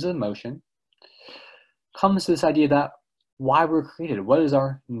 insofar as emotion, comes to this idea that why we're created, what is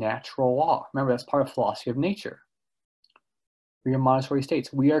our natural law? Remember, that's part of philosophy of nature. Maria Montessori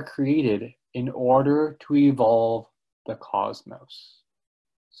states, we are created in order to evolve the cosmos.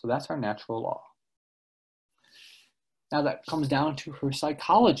 So that's our natural law. Now that comes down to her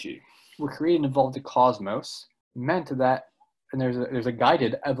psychology. We're created and evolved the cosmos, meant that, and there's a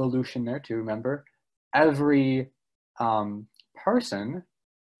guided evolution there too, remember, every person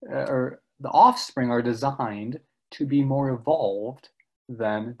or the offspring are designed to be more evolved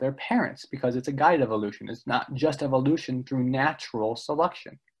than their parents because it's a guided evolution. It's not just evolution through natural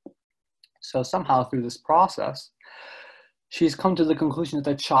selection. So somehow through this process, she's come to the conclusion that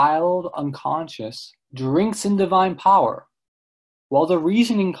the child unconscious drinks in divine power, while the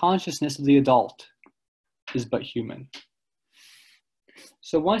reasoning consciousness of the adult is but human.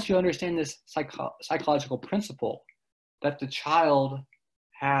 So once you understand this psychological principle, that the child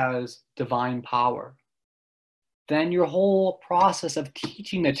has divine power, then your whole process of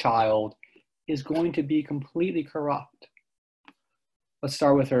teaching the child is going to be completely corrupt. Let's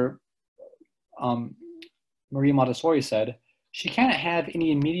start with her. Maria Montessori said, she can't have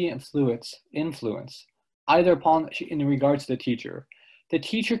any immediate influence either upon, in regards to the teacher. The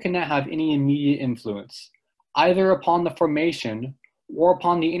teacher cannot have any immediate influence either upon the formation or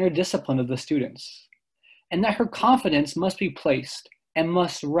upon the inner discipline of the students, and that her confidence must be placed and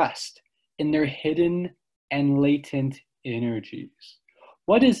must rest in their hidden and latent energies.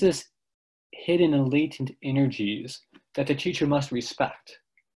 What is this hidden and latent energies that the teacher must respect?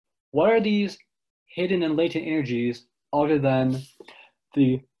 What are these hidden and latent energies other than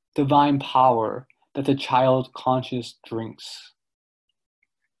the divine power that the child conscious drinks?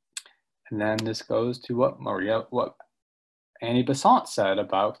 And then this goes to what Annie Besant said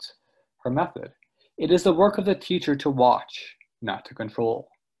about her method. It is the work of the teacher to watch, not to control,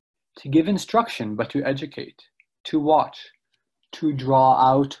 to give instruction, but to educate, to watch, to draw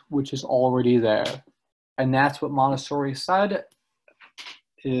out which is already there. And that's what Montessori said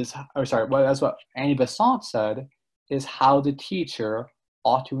that's what Annie Besant said is how the teacher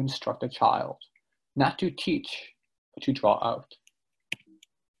ought to instruct a child, not to teach, but to draw out.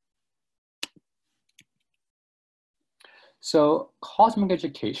 So cosmic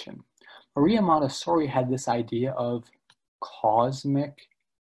education. Maria Montessori had this idea of cosmic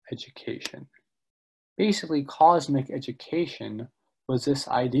education. Basically, cosmic education was this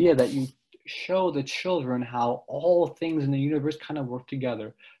idea that you show the children how all things in the universe kind of work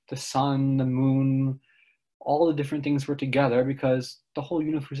together. The sun, the moon, all the different things work together because the whole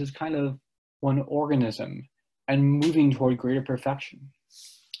universe is kind of one organism and moving toward greater perfection.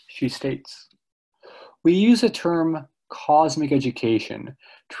 She states, we use the term cosmic education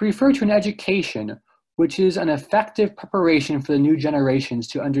to refer to an education which is an effective preparation for the new generations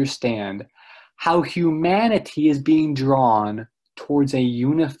to understand how humanity is being drawn towards a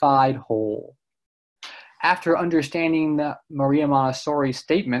unified whole. After understanding the Maria Montessori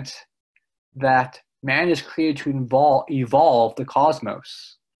statement that man is created to evolve the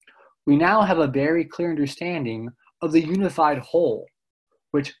cosmos, we now have a very clear understanding of the unified whole,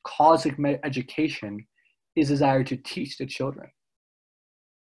 which cosmic education is desired to teach the children.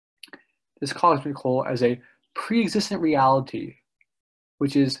 This cosmic whole as a pre-existent reality,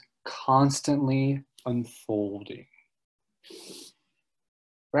 which is constantly unfolding.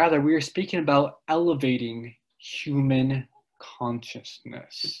 Rather, we are speaking about elevating human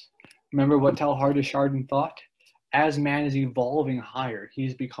consciousness. Remember what Teilhard de Chardin thought? As man is evolving higher,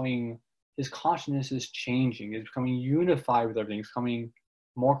 his consciousness is changing, is becoming unified with everything, he's becoming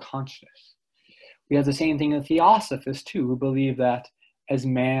more conscious. We have the same thing in Theosophists too, who believe that as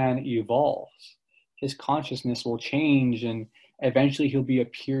man evolves, his consciousness will change and eventually he'll be a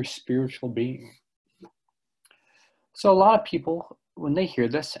pure spiritual being. So a lot of people, when they hear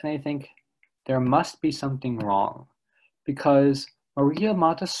this, and they think there must be something wrong because Maria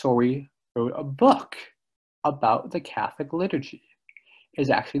Montessori wrote a book about the Catholic liturgy. It's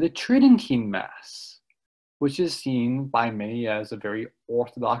actually the Tridentine Mass, which is seen by many as a very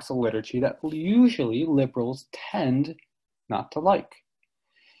orthodox liturgy that usually liberals tend not to like.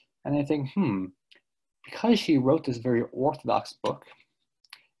 And I think, because she wrote this very orthodox book,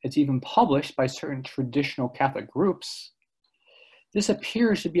 it's even published by certain traditional Catholic groups, this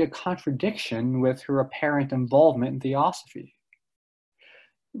appears to be a contradiction with her apparent involvement in theosophy.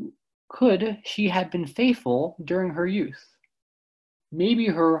 Could she have been faithful during her youth? Maybe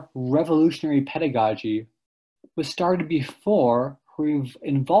her revolutionary pedagogy was started before her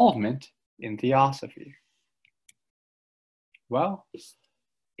involvement in theosophy. Well,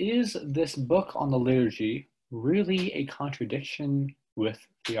 is this book on the liturgy really a contradiction with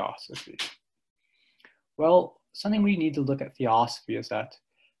theosophy? Well, something we need to look at theosophy is that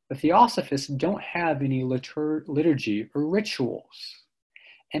the theosophists don't have any liturgy or rituals.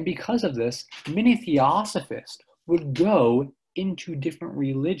 And because of this, many theosophists would go into different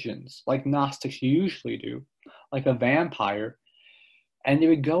religions, like Gnostics usually do, like a vampire, and they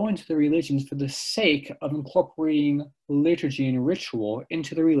would go into the religions for the sake of incorporating liturgy and ritual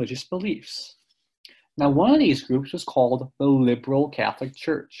into the religious beliefs. Now, one of these groups was called the Liberal Catholic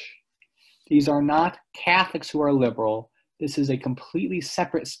Church. These are not Catholics who are liberal. This is a completely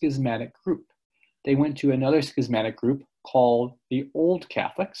separate schismatic group. They went to another schismatic group called the Old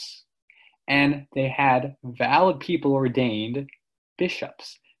Catholics, and they had valid people ordained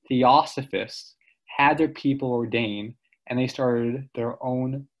bishops. Theosophists had their people ordained, and they started their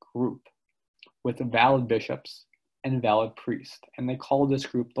own group with valid bishops and valid priests. And they called this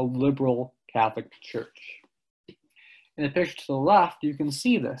group the Liberal Catholic Church. In the picture to the left, you can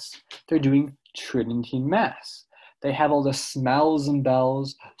see this. They're doing Tridentine Mass. They have all the smells and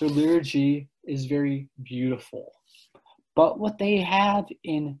bells. Their liturgy is very beautiful. But what they have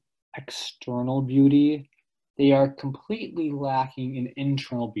in external beauty, they are completely lacking in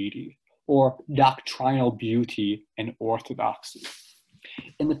internal beauty or doctrinal beauty and orthodoxy.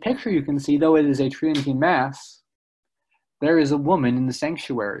 In the picture you can see, though it is a Tridentine Mass, there is a woman in the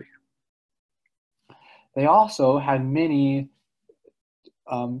sanctuary. They also have many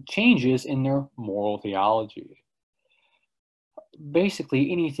changes in their moral theology.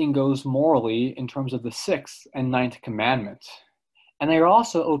 Basically, anything goes morally in terms of the 6th and 9th commandment. And they are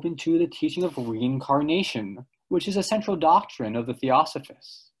also open to the teaching of reincarnation, which is a central doctrine of the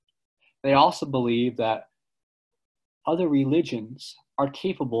Theosophists. They also believe that other religions are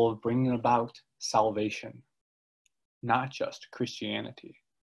capable of bringing about salvation, not just Christianity.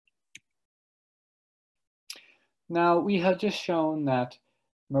 Now, we have just shown that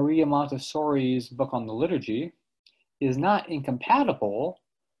Maria Montessori's book on the liturgy is not incompatible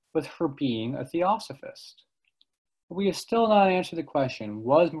with her being a Theosophist. But we have still not answered the question,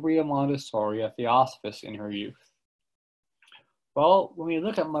 was Maria Montessori a Theosophist in her youth? Well, when we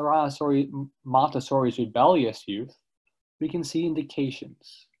look at Montessori's rebellious youth, we can see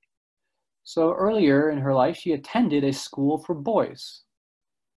indications. So earlier in her life, she attended a school for boys.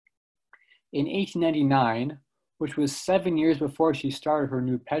 In 1899, which was 7 years before she started her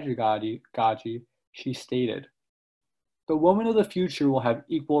new pedagogy, she stated, "The woman of the future will have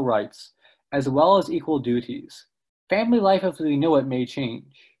equal rights, as well as equal duties. Family life as we know it may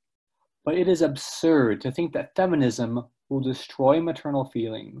change, but it is absurd to think that feminism will destroy maternal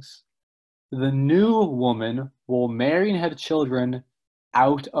feelings. The new woman will marry and have children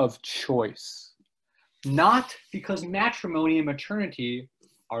out of choice, not because matrimony and maternity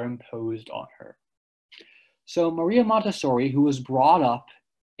are imposed on her." So Maria Montessori, who was brought up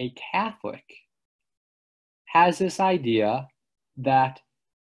a Catholic, has this idea that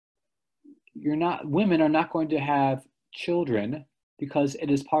women are not going to have children because it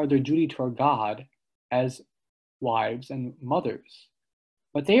is part of their duty toward God as wives and mothers.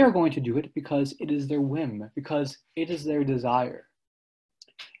 But they are going to do it because it is their whim, because it is their desire.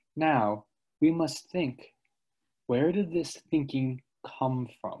 Now, we must think, where did this thinking come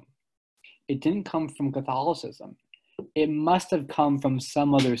from? It didn't come from Catholicism. It must have come from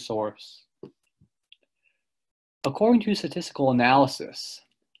some other source. According to statistical analysis,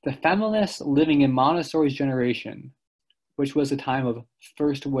 the feminists living in Montessori's generation, which was a time of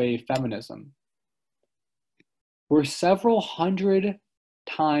first wave feminism, were several hundred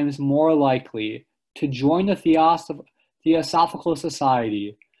times more likely to join the Theosophical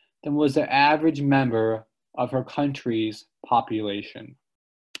Society than was the average member of her country's population.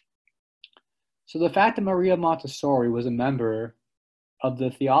 So the fact that Maria Montessori was a member of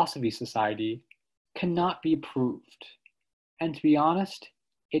the Theosophy Society cannot be proved. And to be honest,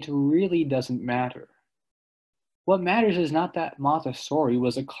 it really doesn't matter. What matters is not that Montessori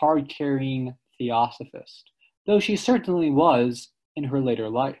was a card-carrying Theosophist, though she certainly was in her later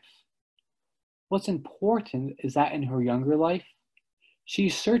life. What's important is that in her younger life, she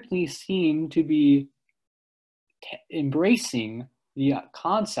certainly seemed to be embracing the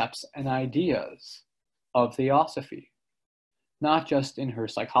concepts and ideas of Theosophy. not just in her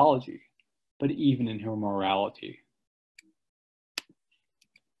psychology, but even in her morality.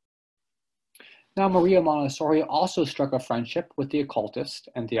 Now, Maria Montessori also struck a friendship with the occultist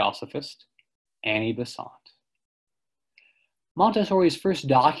and theosophist Annie Besant. Montessori's first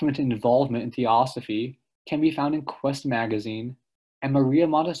documented involvement in theosophy can be found in Quest magazine and Maria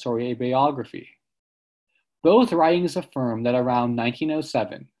Montessori, a biography. Both writings affirm that around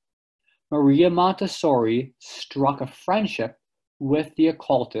 1907, Maria Montessori struck a friendship with the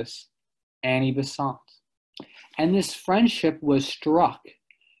occultist Annie Besant. And this friendship was struck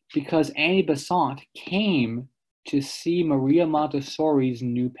because Annie Besant came to see Maria Montessori's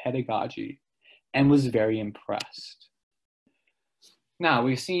new pedagogy and was very impressed. Now,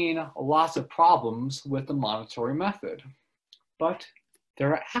 we've seen lots of problems with the Montessori method, but there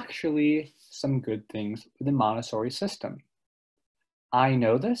are actually some good things with the Montessori system. I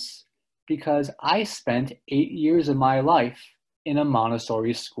know this because I spent 8 years of my life in a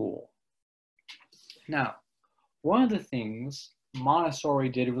Montessori school. Now, one of the things Montessori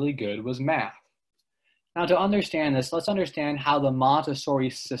did really good was math. Now, to understand this, let's understand how the Montessori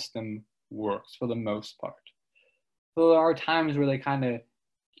system works for the most part. So there are times where they kind of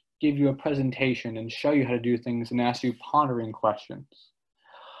give you a presentation and show you how to do things and ask you pondering questions.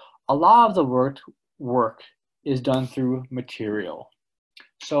 A lot of the work is done through material.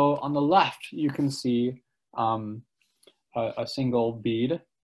 So on the left, you can see a single bead,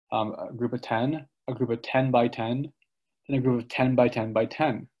 a group of 10, a group of 10 by 10, and a group of 10 by 10 by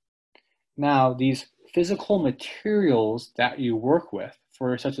 10. Now, these physical materials that you work with,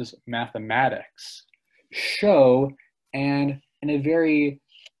 for such as mathematics, show and in a very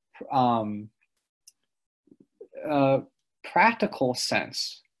practical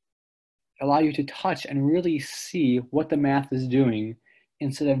sense, allow you to touch and really see what the math is doing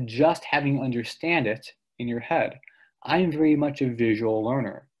instead of just having to understand it in your head. I'm very much a visual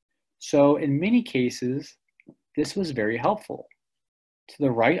learner. So in many cases, this was very helpful. To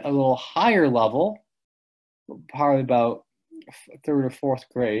the right, a little higher level, probably about 3rd or 4th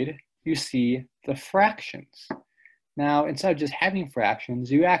grade, you see the fractions. Now, instead of just having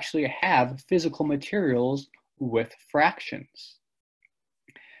fractions, you actually have physical materials with fractions.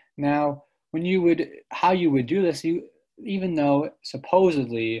 Now, how you would do this, even though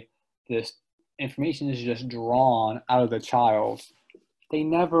supposedly this information is just drawn out of the child, they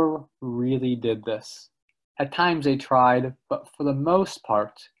never really did this. At times they tried, but for the most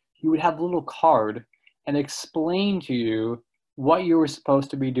part, you would have a little card and explain to you what you were supposed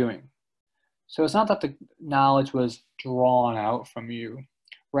to be doing. So it's not that the knowledge was drawn out from you.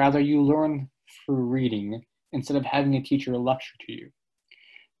 Rather, you learn through reading instead of having a teacher lecture to you.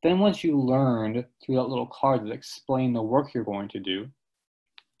 Then once you learned through that little card that explained the work you're going to do,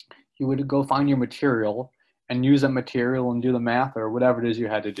 you would go find your material and use that material and do the math or whatever it is you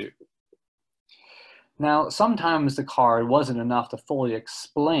had to do. Now, sometimes the card wasn't enough to fully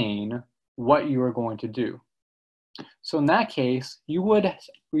explain what you were going to do. So in that case, you're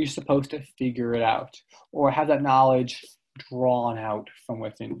supposed to figure it out or have that knowledge drawn out from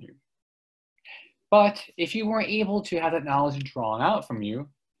within you. But if you weren't able to have that knowledge drawn out from you,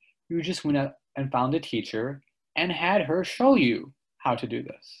 you just went out and found a teacher and had her show you how to do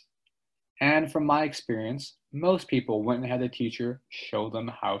this. And from my experience, most people went and had the teacher show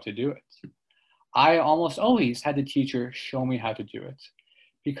them how to do it. I almost always had the teacher show me how to do it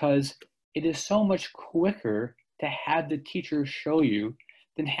because it is so much quicker to have the teacher show you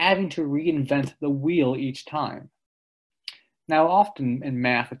than having to reinvent the wheel each time. Now, often in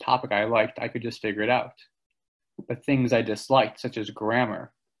math, a topic I liked, I could just figure it out. But things I disliked, such as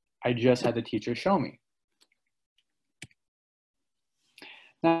grammar, I just had the teacher show me.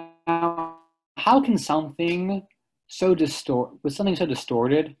 Now, how can something so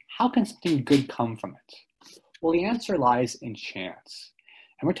distorted, how can something good come from it? Well, the answer lies in chance.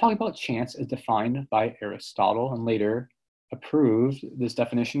 And we're talking about chance as defined by Aristotle and later approved this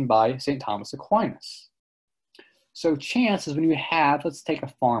definition by St. Thomas Aquinas. So chance is when you have, let's take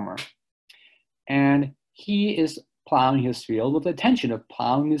a farmer, and he is plowing his field with the intention of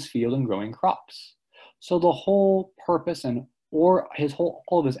plowing his field and growing crops. So the whole purpose all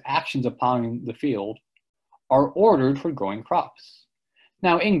of his actions of plowing the field are ordered for growing crops.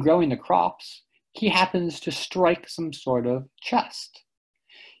 Now, in growing the crops, he happens to strike some sort of chest.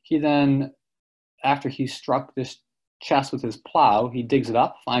 He then, after he struck this chest with his plow, he digs it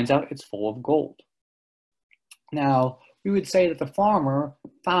up, finds out it's full of gold. Now, we would say that the farmer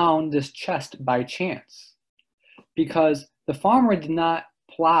found this chest by chance because the farmer did not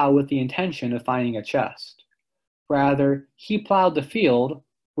plow with the intention of finding a chest. Rather, he plowed the field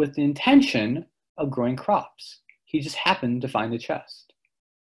with the intention of growing crops. He just happened to find the chest.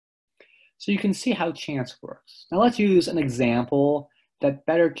 So you can see how chance works. Now let's use an example that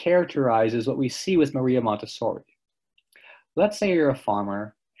better characterizes what we see with Maria Montessori. Let's say you're a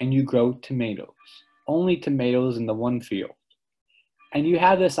farmer and you grow tomatoes, only tomatoes in the one field. And you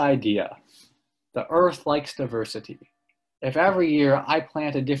have this idea, the earth likes diversity. If every year I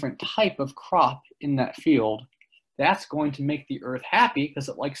plant a different type of crop in that field, that's going to make the earth happy because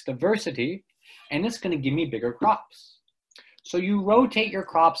it likes diversity, and it's going to give me bigger crops. So you rotate your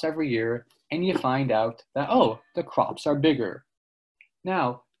crops every year and you find out that, oh, the crops are bigger.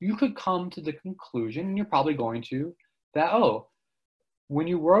 Now, you could come to the conclusion, and you're probably going to, that, oh, when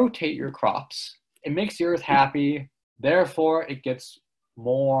you rotate your crops, it makes the earth happy, therefore it gets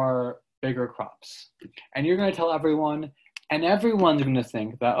more bigger crops. And you're going to tell everyone, and everyone's going to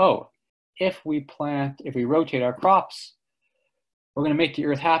think that, oh, if we rotate our crops, we're going to make the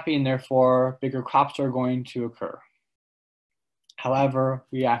earth happy, and therefore bigger crops are going to occur. However,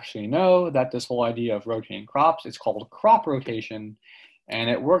 we actually know that this whole idea of rotating crops is called crop rotation, and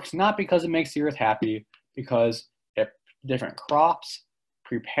it works not because it makes the earth happy, because different crops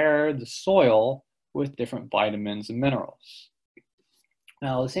prepare the soil with different vitamins and minerals.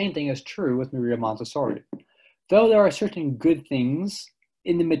 Now, the same thing is true with Maria Montessori. Though there are certain good things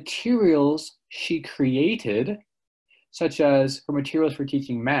in the materials she created, such as her materials for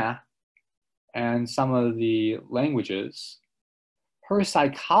teaching math and some of the languages, her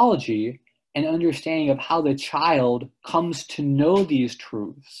psychology and understanding of how the child comes to know these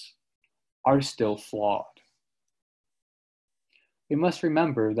truths are still flawed. We must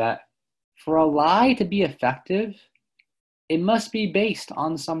remember that for a lie to be effective, it must be based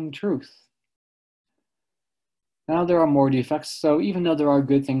on some truth. Now there are more defects, so even though there are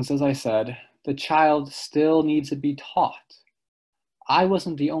good things, as I said, the child still needs to be taught. I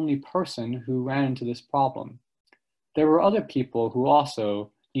wasn't the only person who ran into this problem. There were other people who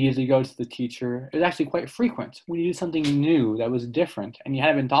also needed to go to the teacher. It was actually quite frequent. When you did something new that was different and you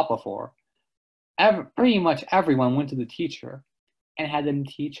hadn't been taught before, pretty much everyone went to the teacher and had them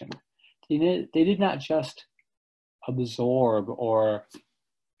teach him. They did not just absorb or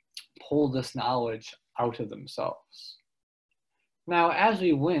pull this knowledge out of themselves. Now, as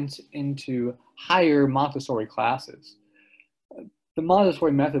we went into higher Montessori classes, the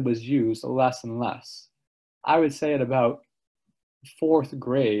Montessori method was used less and less. I would say at about 4th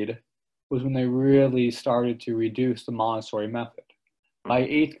grade was when they really started to reduce the Montessori method. By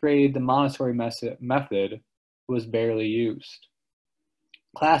 8th grade, the Montessori method was barely used.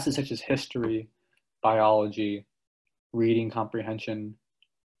 Classes such as history, biology, reading comprehension,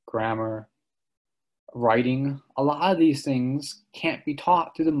 grammar, writing, a lot of these things can't be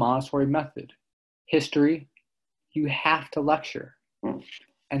taught through the Montessori method. History, you have to lecture,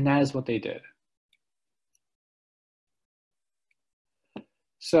 and that is what they did.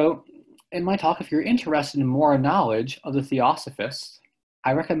 So, in my talk, if you're interested in more knowledge of the Theosophists,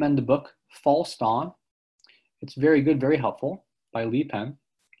 I recommend the book False Dawn. It's very good, very helpful, by Lee Penn.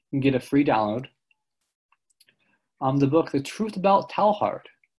 You can get a free download. The book The Truth About Teilhard.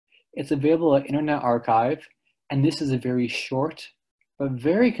 It's available at Internet Archive, and this is a very short but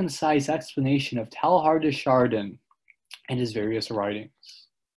very concise explanation of Teilhard de Chardin and his various writings.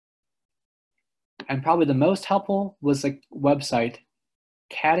 And probably the most helpful was the website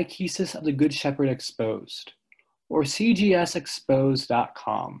Catechesis of the Good Shepherd Exposed, or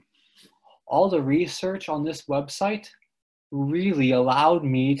cgsexposed.com. All the research on this website really allowed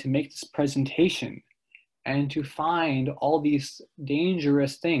me to make this presentation and to find all these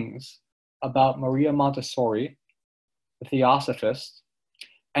dangerous things about Maria Montessori, the Theosophist,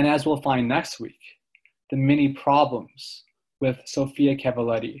 and as we'll find next week, the many problems with Sophia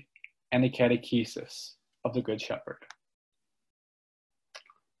Cavalletti and the Catechesis of the Good Shepherd.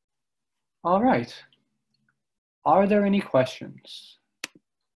 All right. Are there any questions?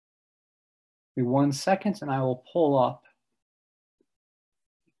 Give me 1 second and I will pull up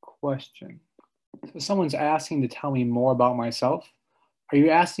a question. So someone's asking to tell me more about myself. Are you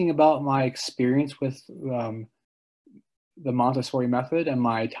asking about my experience with the Montessori method and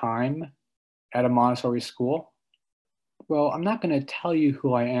my time at a Montessori school? Well, I'm not going to tell you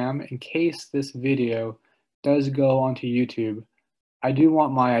who I am in case this video does go onto YouTube. I do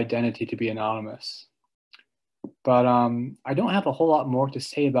want my identity to be anonymous. But I don't have a whole lot more to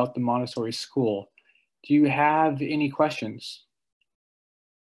say about the Montessori school. Do you have any questions?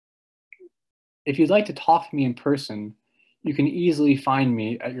 If you'd like to talk to me in person, you can easily find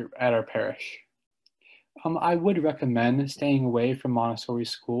me at our parish. I would recommend staying away from Montessori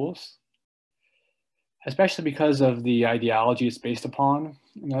schools. especially because of the ideology it's based upon.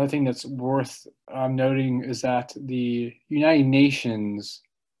 Another thing that's worth noting is that the United Nations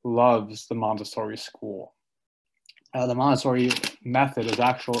loves the Montessori school. The Montessori method is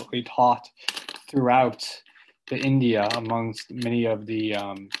actually taught throughout the India amongst many of the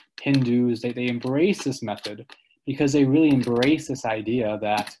Hindus. They embrace this method because they really embrace this idea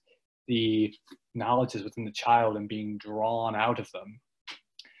that the knowledge is within the child and being drawn out of them.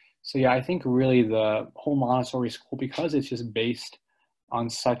 So yeah, I think really the whole Montessori school, because it's just based on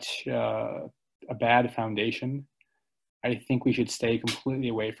such a bad foundation, I think we should stay completely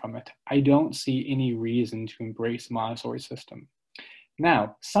away from it. I don't see any reason to embrace the Montessori system.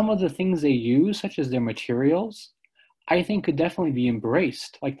 Now, some of the things they use, such as their materials, I think could definitely be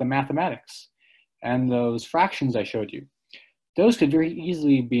embraced, like the mathematics and those fractions I showed you. Those could very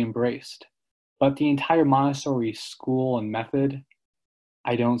easily be embraced. But the entire Montessori school and method,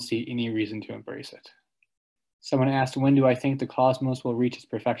 I don't see any reason to embrace it. Someone asked, when do I think the cosmos will reach its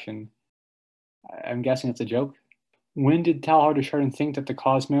perfection? I'm guessing it's a joke. When did Teilhard de Chardin think that the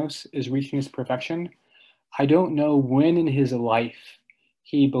cosmos is reaching its perfection? I don't know when in his life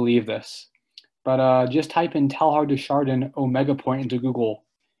he believed this, but just type in Teilhard de Chardin omega point into Google,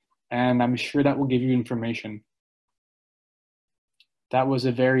 and I'm sure that will give you information. That was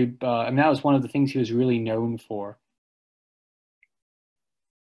a very, that was one of the things he was really known for,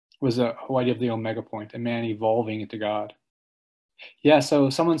 was the whole idea of the omega point, a man evolving into God. Yeah, so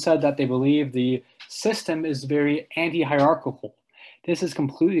someone said that they believe the system is very anti-hierarchical. This is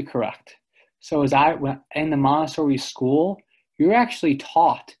completely correct. So in the Montessori school, you're actually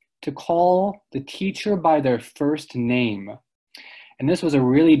taught to call the teacher by their first name. And this was a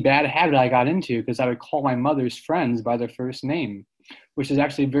really bad habit I got into because I would call my mother's friends by their first name, which is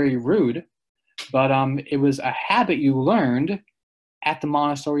actually very rude, but it was a habit you learned at the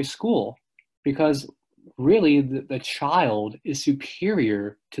Montessori school because really the child is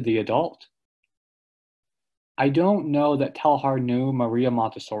superior to the adult. I don't know that Teilhard knew Maria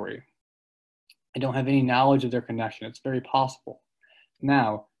Montessori. I don't have any knowledge of their connection. It's very possible.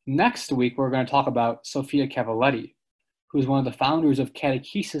 Now, next week, we're going to talk about Sophia Cavalletti, who's one of the founders of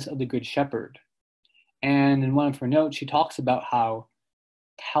Catechesis of the Good Shepherd. And in one of her notes, she talks about how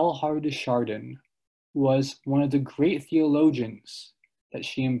Teilhard de Chardin was one of the great theologians that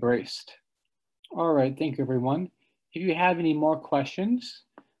she embraced. All right, thank you, everyone. If you have any more questions,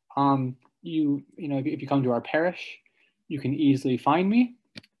 if you come to our parish, you can easily find me.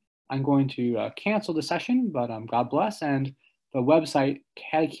 I'm going to cancel the session, but God bless. And the website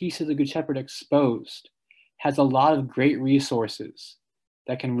Catechesis of the Good Shepherd Exposed has a lot of great resources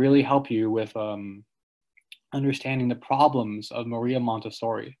that can really help you with understanding the problems of Maria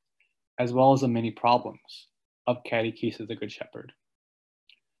Montessori, as well as the many problems of Catechesis of the Good Shepherd.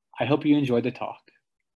 I hope you enjoyed the talk.